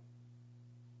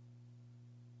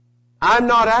 I'm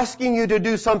not asking you to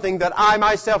do something that I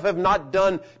myself have not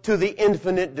done to the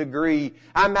infinite degree.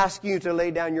 I'm asking you to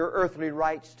lay down your earthly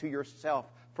rights to yourself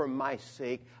for my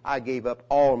sake. I gave up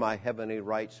all my heavenly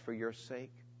rights for your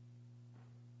sake.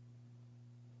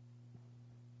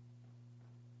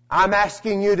 I'm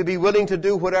asking you to be willing to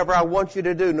do whatever I want you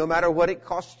to do, no matter what it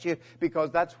costs you,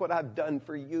 because that's what I've done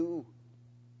for you.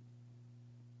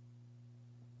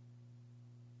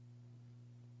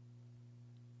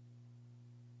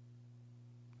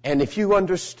 And if you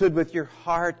understood with your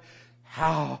heart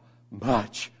how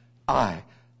much I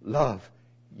love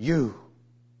you,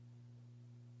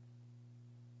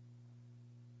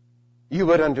 you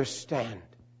would understand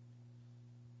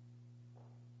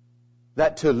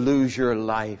that to lose your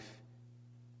life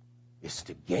is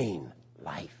to gain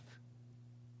life.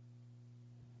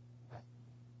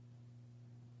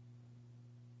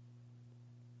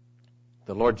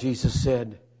 The Lord Jesus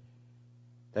said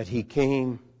that He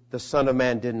came, the Son of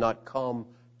Man did not come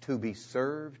to be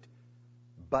served,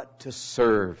 but to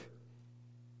serve.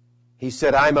 He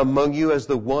said, I'm among you as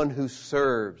the one who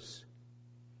serves.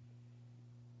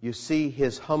 You see,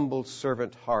 His humble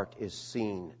servant heart is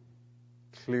seen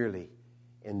clearly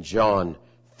in John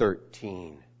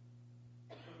 13.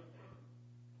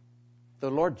 The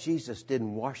Lord Jesus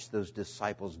didn't wash those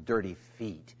disciples' dirty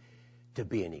feet to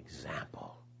be an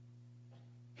example.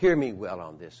 Hear me well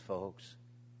on this, folks.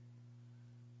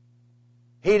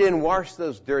 He didn't wash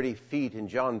those dirty feet in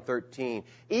John 13.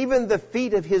 Even the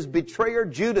feet of His betrayer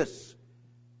Judas.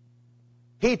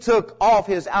 He took off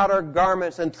His outer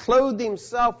garments and clothed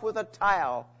Himself with a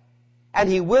towel. And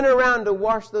He went around to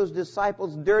wash those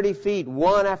disciples' dirty feet,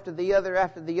 one after the other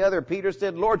after the other. Peter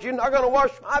said, Lord, you're not going to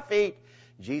wash my feet.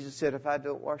 Jesus said, if I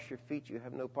don't wash your feet, you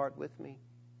have no part with me.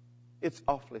 It's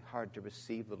awfully hard to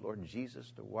receive the Lord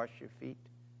Jesus to wash your feet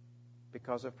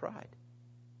because of pride.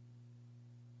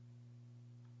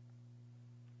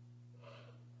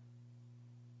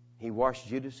 He washed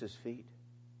Judas's feet.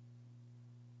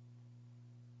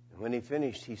 And when He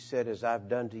finished, He said, as I've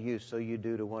done to you, so you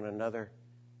do to one another.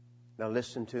 Now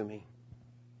listen to me.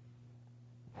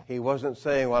 He wasn't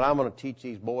saying, well, I'm going to teach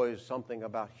these boys something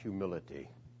about humility.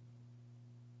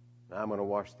 I'm going to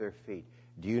wash their feet.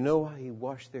 Do you know why He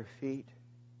washed their feet?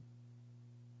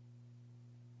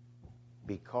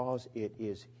 Because it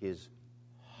is His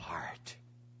heart.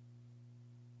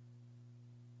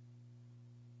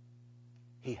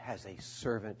 He has a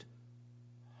servant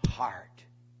heart.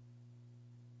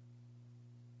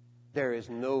 There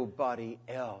is nobody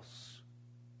else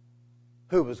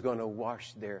who was going to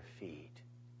wash their feet.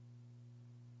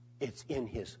 It's in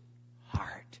His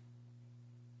heart.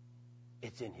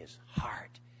 It's in His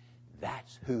heart.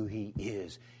 That's who He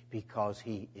is, because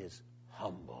He is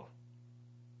humble.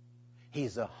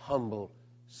 He's a humble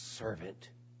servant.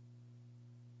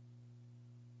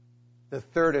 The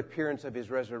third appearance of His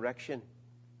resurrection,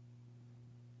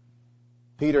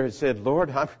 Peter had said, Lord,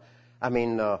 guys, I'm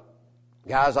going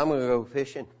to go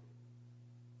fishing.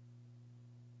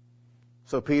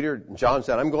 So Peter and John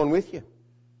said, I'm going with you.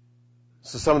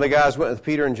 So some of the guys went with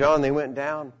Peter and John. They went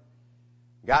down,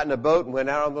 got in a boat and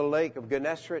went out on the lake of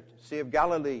Gennesaret, Sea of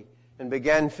Galilee, and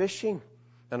began fishing.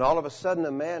 And all of a sudden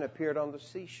a man appeared on the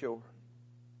seashore.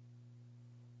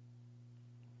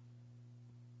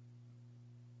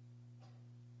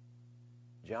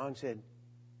 John said,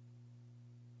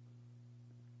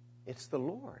 it's the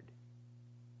Lord.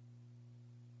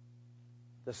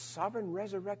 The sovereign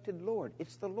resurrected Lord.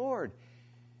 It's the Lord.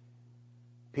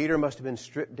 Peter must have been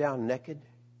stripped down naked,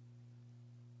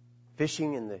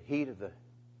 fishing in the heat of the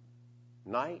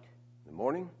night, the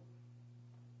morning.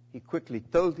 He quickly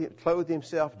clothed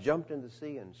himself, jumped in the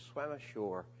sea, and swam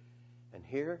ashore. And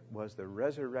here was the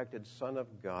resurrected Son of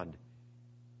God.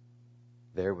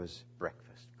 There was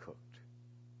breakfast cooked.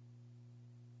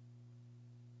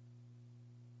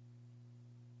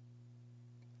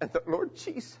 And the Lord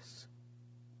Jesus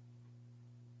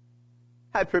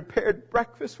had prepared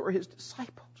breakfast for His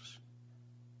disciples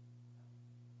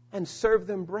and served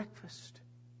them breakfast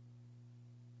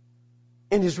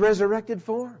in His resurrected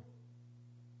form.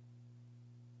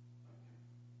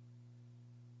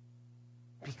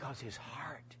 Because His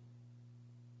heart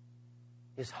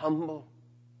is humble.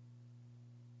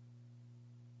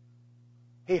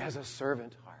 He has a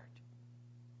servant heart.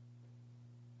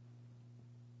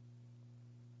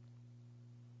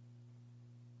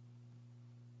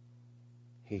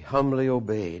 He humbly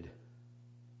obeyed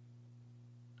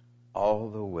all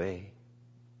the way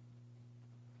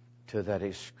to that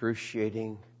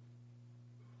excruciating,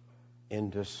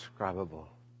 indescribable,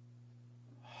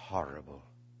 horrible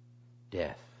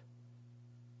death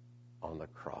on the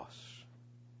cross.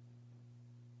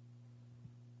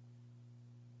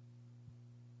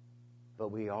 But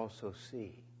we also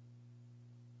see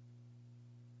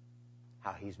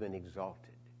how He's been exalted.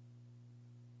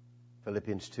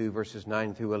 Philippians 2, verses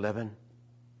 9 through 11.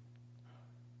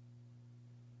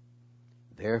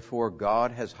 Therefore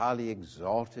God has highly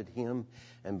exalted Him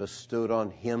and bestowed on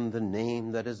Him the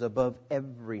name that is above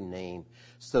every name,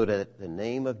 so that at the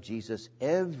name of Jesus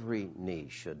every knee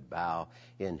should bow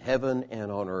in heaven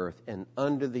and on earth and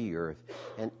under the earth,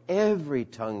 and every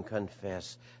tongue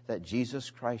confess that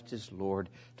Jesus Christ is Lord,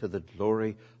 to the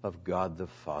glory of God the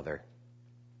Father.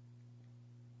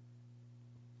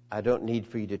 I don't need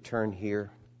for you to turn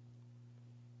here,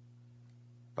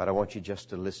 but I want you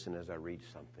just to listen as I read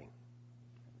something.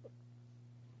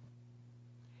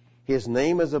 His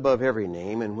name is above every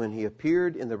name, and when He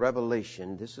appeared in the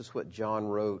Revelation, this is what John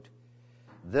wrote.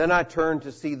 Then I turned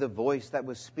to see the voice that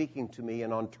was speaking to me,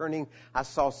 and on turning I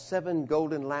saw 7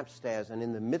 golden lampstands, and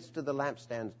in the midst of the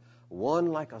lampstands one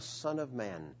like a son of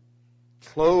man,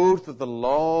 clothed with a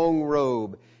long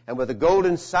robe, and with a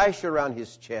golden sash around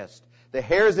his chest. The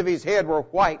hairs of his head were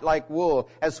white like wool,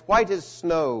 as white as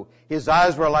snow. His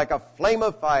eyes were like a flame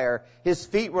of fire. His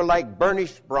feet were like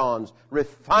burnished bronze,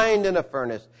 refined in a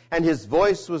furnace. And his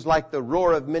voice was like the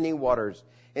roar of many waters.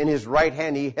 In his right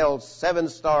hand he held 7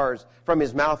 stars. From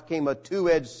his mouth came a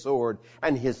 2-edged sword.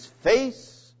 And his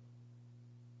face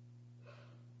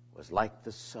was like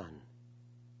the sun,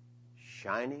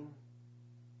 shining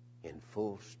in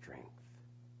full strength.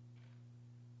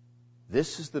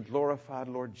 This is the glorified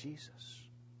Lord Jesus.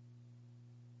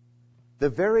 The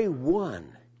very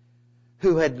one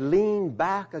who had leaned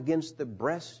back against the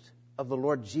breast of the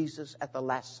Lord Jesus at the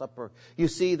Last Supper. You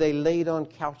see, they laid on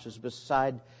couches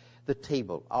beside the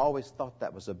table. I always thought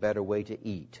that was a better way to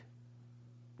eat.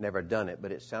 Never done it,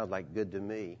 but it sounds like good to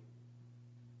me.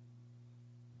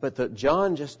 But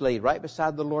John just laid right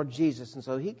beside the Lord Jesus, and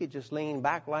so he could just lean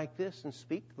back like this and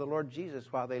speak to the Lord Jesus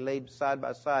while they laid side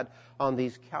by side on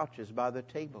these couches by the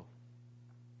table.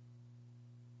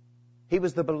 He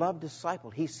was the beloved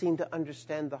disciple. He seemed to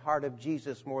understand the heart of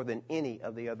Jesus more than any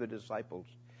of the other disciples.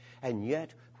 And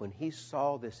yet, when he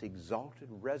saw this exalted,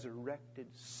 resurrected,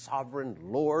 sovereign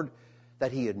Lord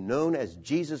that he had known as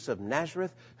Jesus of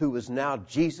Nazareth, who was now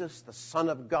Jesus, the Son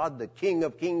of God, the King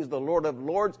of Kings, the Lord of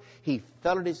Lords, he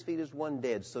fell at his feet as one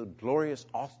dead. So glorious,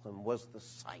 awesome was the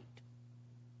sight.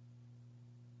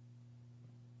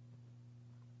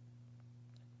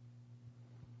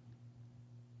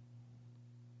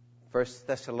 First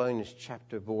Thessalonians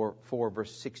chapter 4,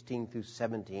 verse 16 through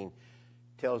 17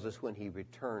 tells us when he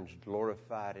returns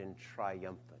glorified and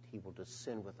triumphant, he will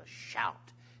descend with a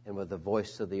shout and with the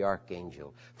voice of the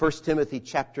archangel. 1 Timothy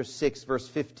chapter 6, verse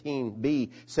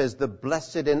 15b says, the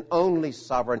blessed and only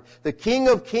sovereign, the King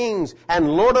of kings and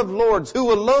Lord of lords,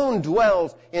 who alone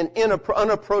dwells in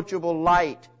unapproachable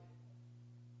light.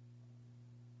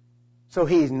 So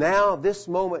he's now, this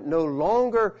moment, no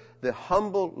longer the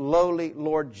humble, lowly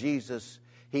Lord Jesus.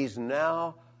 He's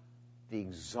now the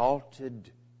exalted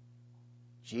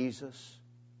Jesus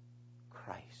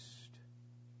Christ.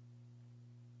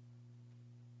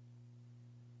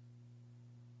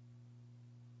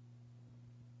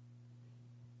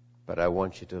 But I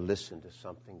want you to listen to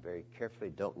something very carefully.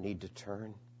 Don't need to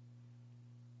turn.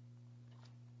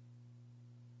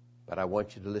 But I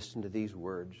want you to listen to these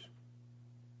words.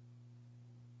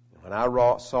 When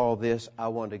I saw this, I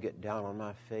wanted to get down on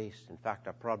my face. In fact,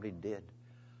 I probably did.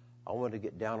 I wanted to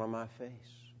get down on my face.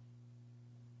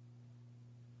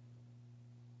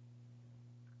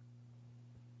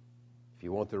 If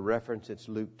you want the reference, it's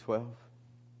Luke 12,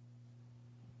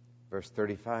 verse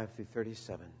 35 through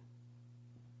 37.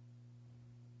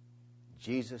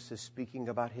 Jesus is speaking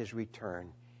about his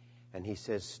return, and he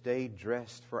says, stay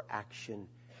dressed for action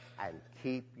and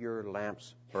keep your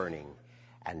lamps burning,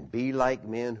 and be like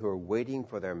men who are waiting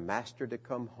for their master to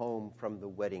come home from the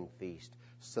wedding feast,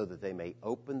 so that they may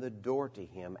open the door to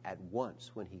him at once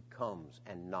when he comes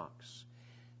and knocks.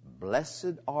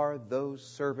 Blessed are those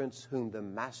servants whom the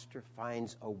master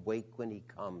finds awake when he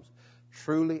comes.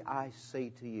 Truly I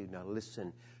say to you, now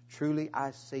listen, truly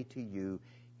I say to you,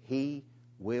 he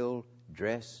will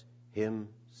dress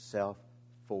himself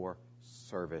for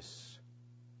service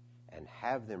and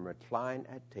have them recline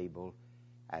at table,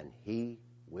 and he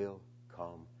will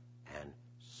come and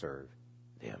serve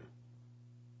them.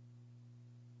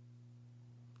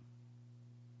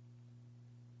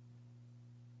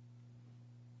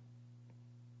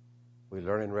 We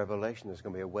learn in Revelation there's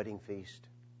going to be a wedding feast.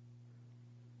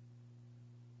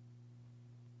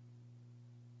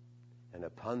 And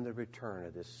upon the return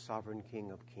of this sovereign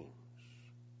King of Kings,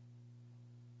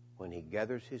 when he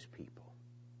gathers his people,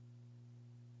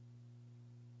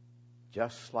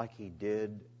 just like he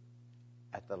did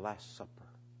at the Last Supper,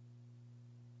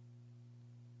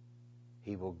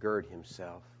 he will gird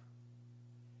himself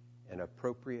in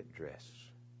appropriate dress.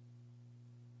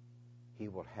 He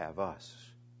will have us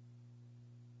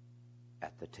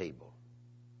at the table,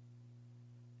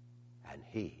 and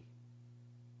he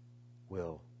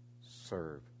will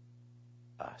serve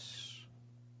us.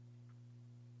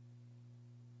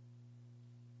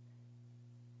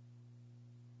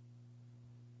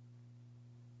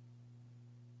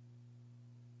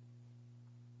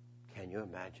 Can you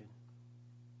imagine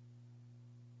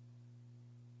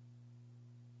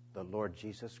the Lord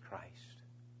Jesus Christ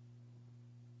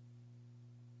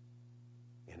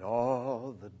in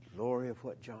all the glory of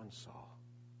what John saw?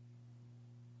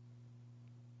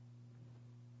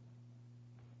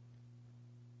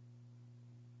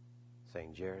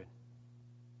 Saying, Jared,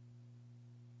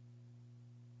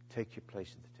 take your place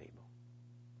at the table.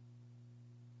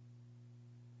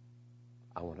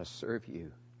 I want to serve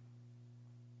you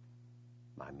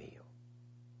my meal.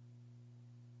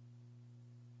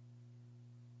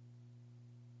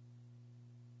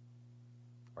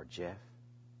 Or Jeff,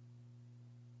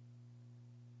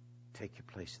 take your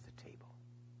place at the table.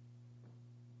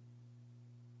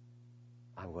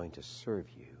 I'm going to serve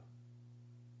you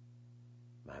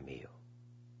my meal.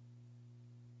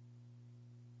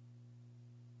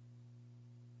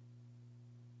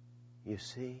 You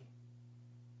see,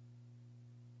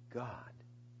 God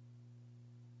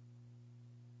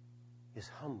is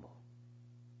humble.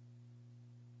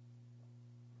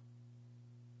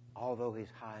 Although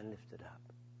he's high and lifted up.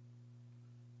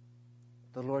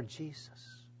 The Lord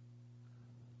Jesus,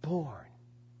 born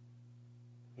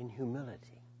in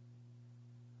humility,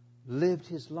 lived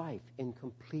his life in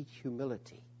complete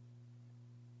humility.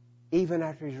 Even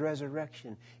after his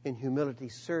resurrection, in humility,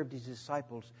 served his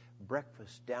disciples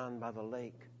breakfast down by the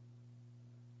lake.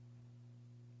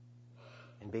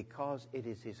 And because it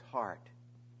is his heart,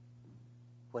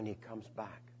 when he comes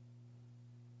back,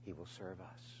 he will serve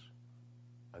us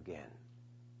again.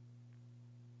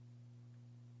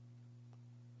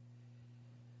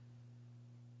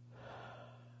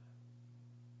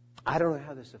 I don't know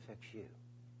how this affects you,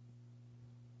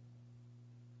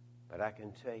 but I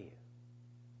can tell you,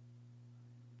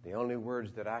 the only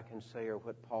words that I can say are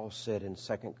what Paul said in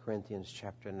 2 Corinthians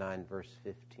chapter 9, verse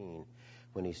 15,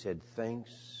 when he said,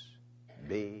 "Thanks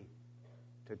be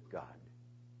to God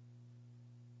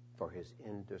for his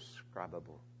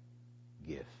indescribable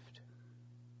gift."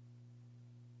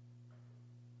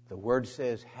 The word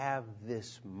says, "Have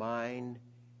this mind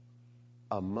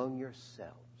among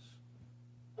yourselves,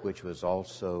 which was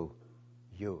also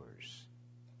yours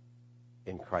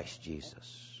in Christ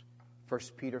Jesus."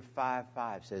 1 Peter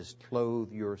 5:5 says,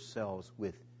 "Clothe yourselves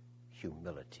with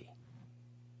humility."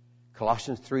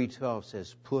 Colossians 3:12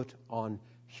 says, "Put on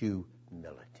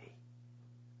humility."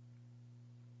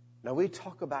 Now we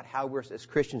talk about how we're, as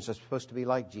Christians, are supposed to be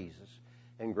like Jesus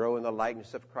and grow in the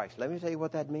likeness of Christ. Let me tell you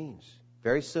what that means.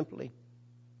 Very simply,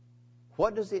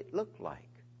 what does it look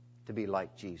like to be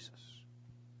like Jesus?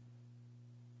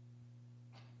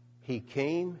 He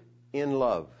came in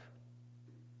love.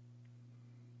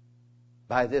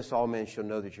 "By this all men shall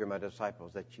know that you're my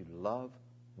disciples, that you love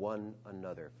one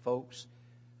another." Folks,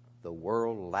 the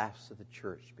world laughs at the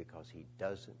church because he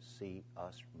doesn't see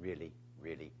us really,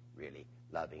 really, really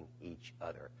loving each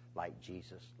other like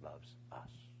Jesus loves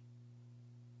us.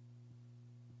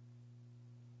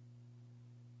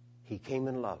 He came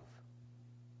in love.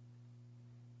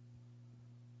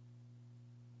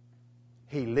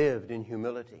 He lived in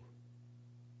humility.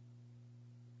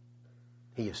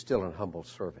 He is still an humble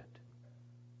servant.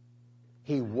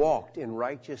 He walked in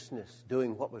righteousness,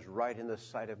 doing what was right in the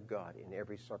sight of God in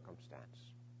every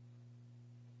circumstance.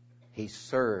 He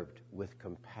served with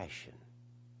compassion.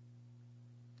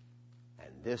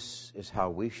 And this is how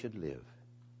we should live.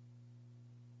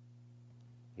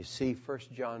 You see,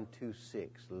 1 John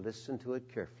 2:6, listen to it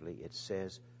carefully. It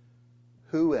says,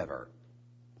 "Whoever,"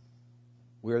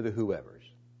 we're the whoever's,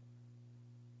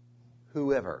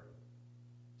 "whoever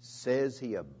says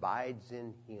he abides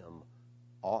in him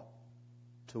ought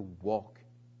to walk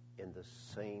in the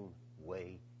same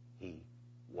way he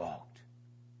walked."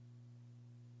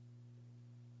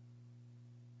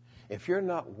 If you're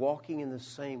not walking in the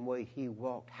same way he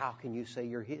walked, how can you say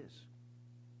you're his?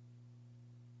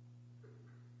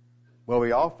 Well,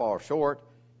 we all fall short.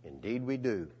 Indeed we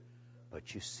do.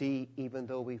 But you see, even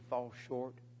though we fall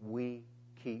short, we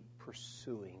keep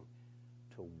pursuing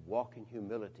to walk in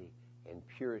humility and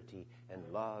purity and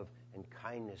love and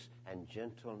kindness and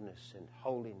gentleness and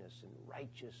holiness and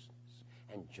righteousness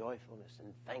and joyfulness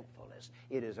and thankfulness.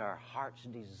 It is our heart's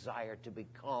desire to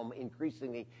become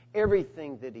increasingly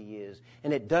everything that He is.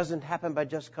 And it doesn't happen by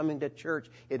just coming to church.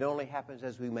 It only happens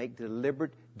as we make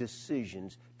deliberate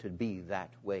decisions to be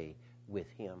that way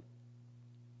with Him.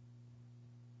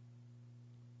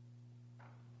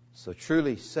 So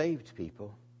truly saved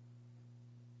people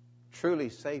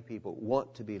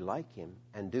want to be like Him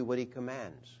and do what He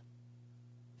commands,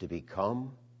 to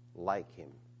become like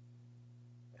Him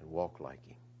and walk like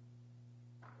Him.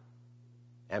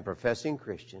 And professing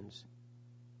Christians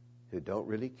who don't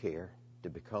really care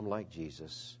to become like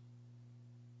Jesus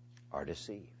are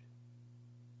deceived.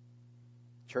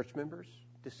 Church members,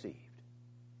 deceived.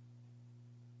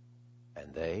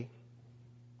 And they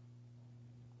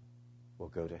will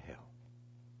go to hell.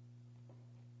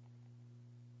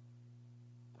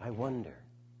 I wonder,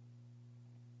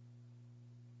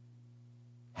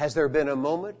 has there been a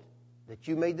moment that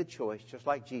you made the choice, just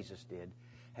like Jesus did?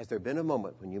 Has there been a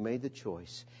moment when you made the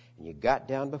choice and you got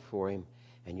down before Him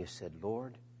and you said,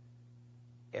 Lord,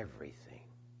 everything,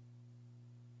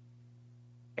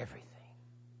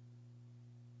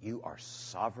 You are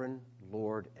sovereign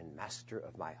Lord and Master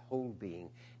of my whole being,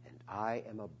 and I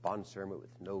am a bondservant with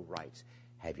no rights.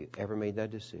 Have you ever made that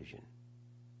decision?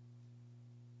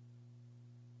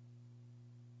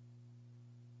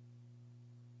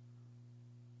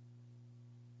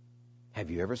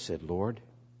 Have you ever said, Lord,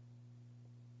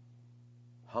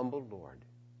 humble Lord,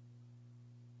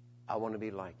 I want to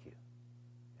be like You?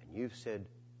 And you've said,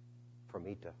 for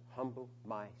me to humble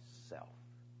myself,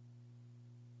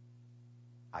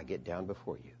 I get down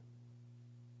before You,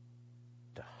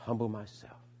 to humble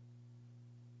myself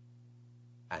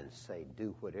and say,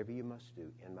 do whatever You must do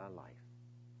in my life,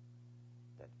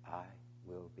 that I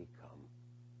will become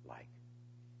like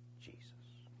Jesus.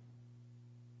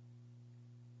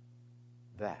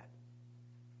 That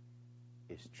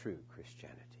is true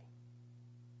Christianity.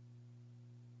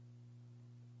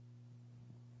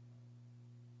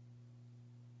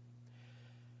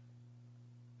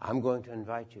 I'm going to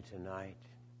invite you tonight,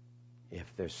 if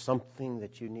there's something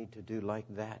that you need to do like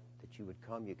that you would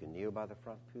come. You can kneel by the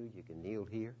front pew. You can kneel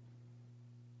here.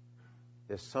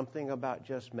 There's something about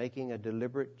just making a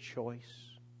deliberate choice.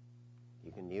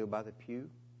 You can kneel by the pew.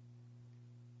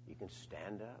 You can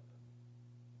stand up.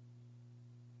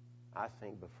 I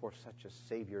think before such a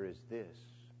Savior as this,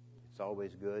 it's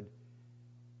always good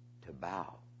to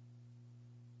bow.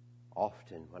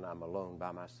 Often when I'm alone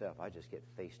by myself, I just get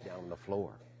face down on the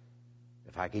floor.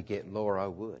 If I could get lower, I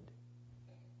would.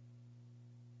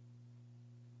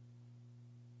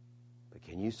 But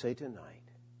can you say tonight,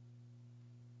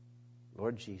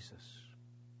 Lord Jesus,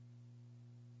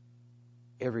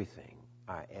 everything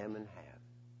I am and have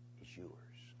is Yours.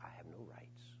 I have no rights.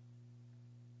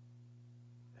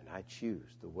 And I choose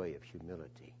the way of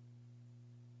humility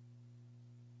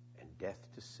and death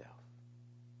to self,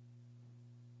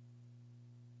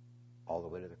 all the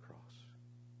way to the cross.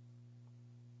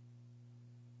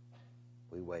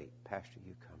 We wait. Pastor,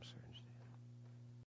 you come, sir, and stand.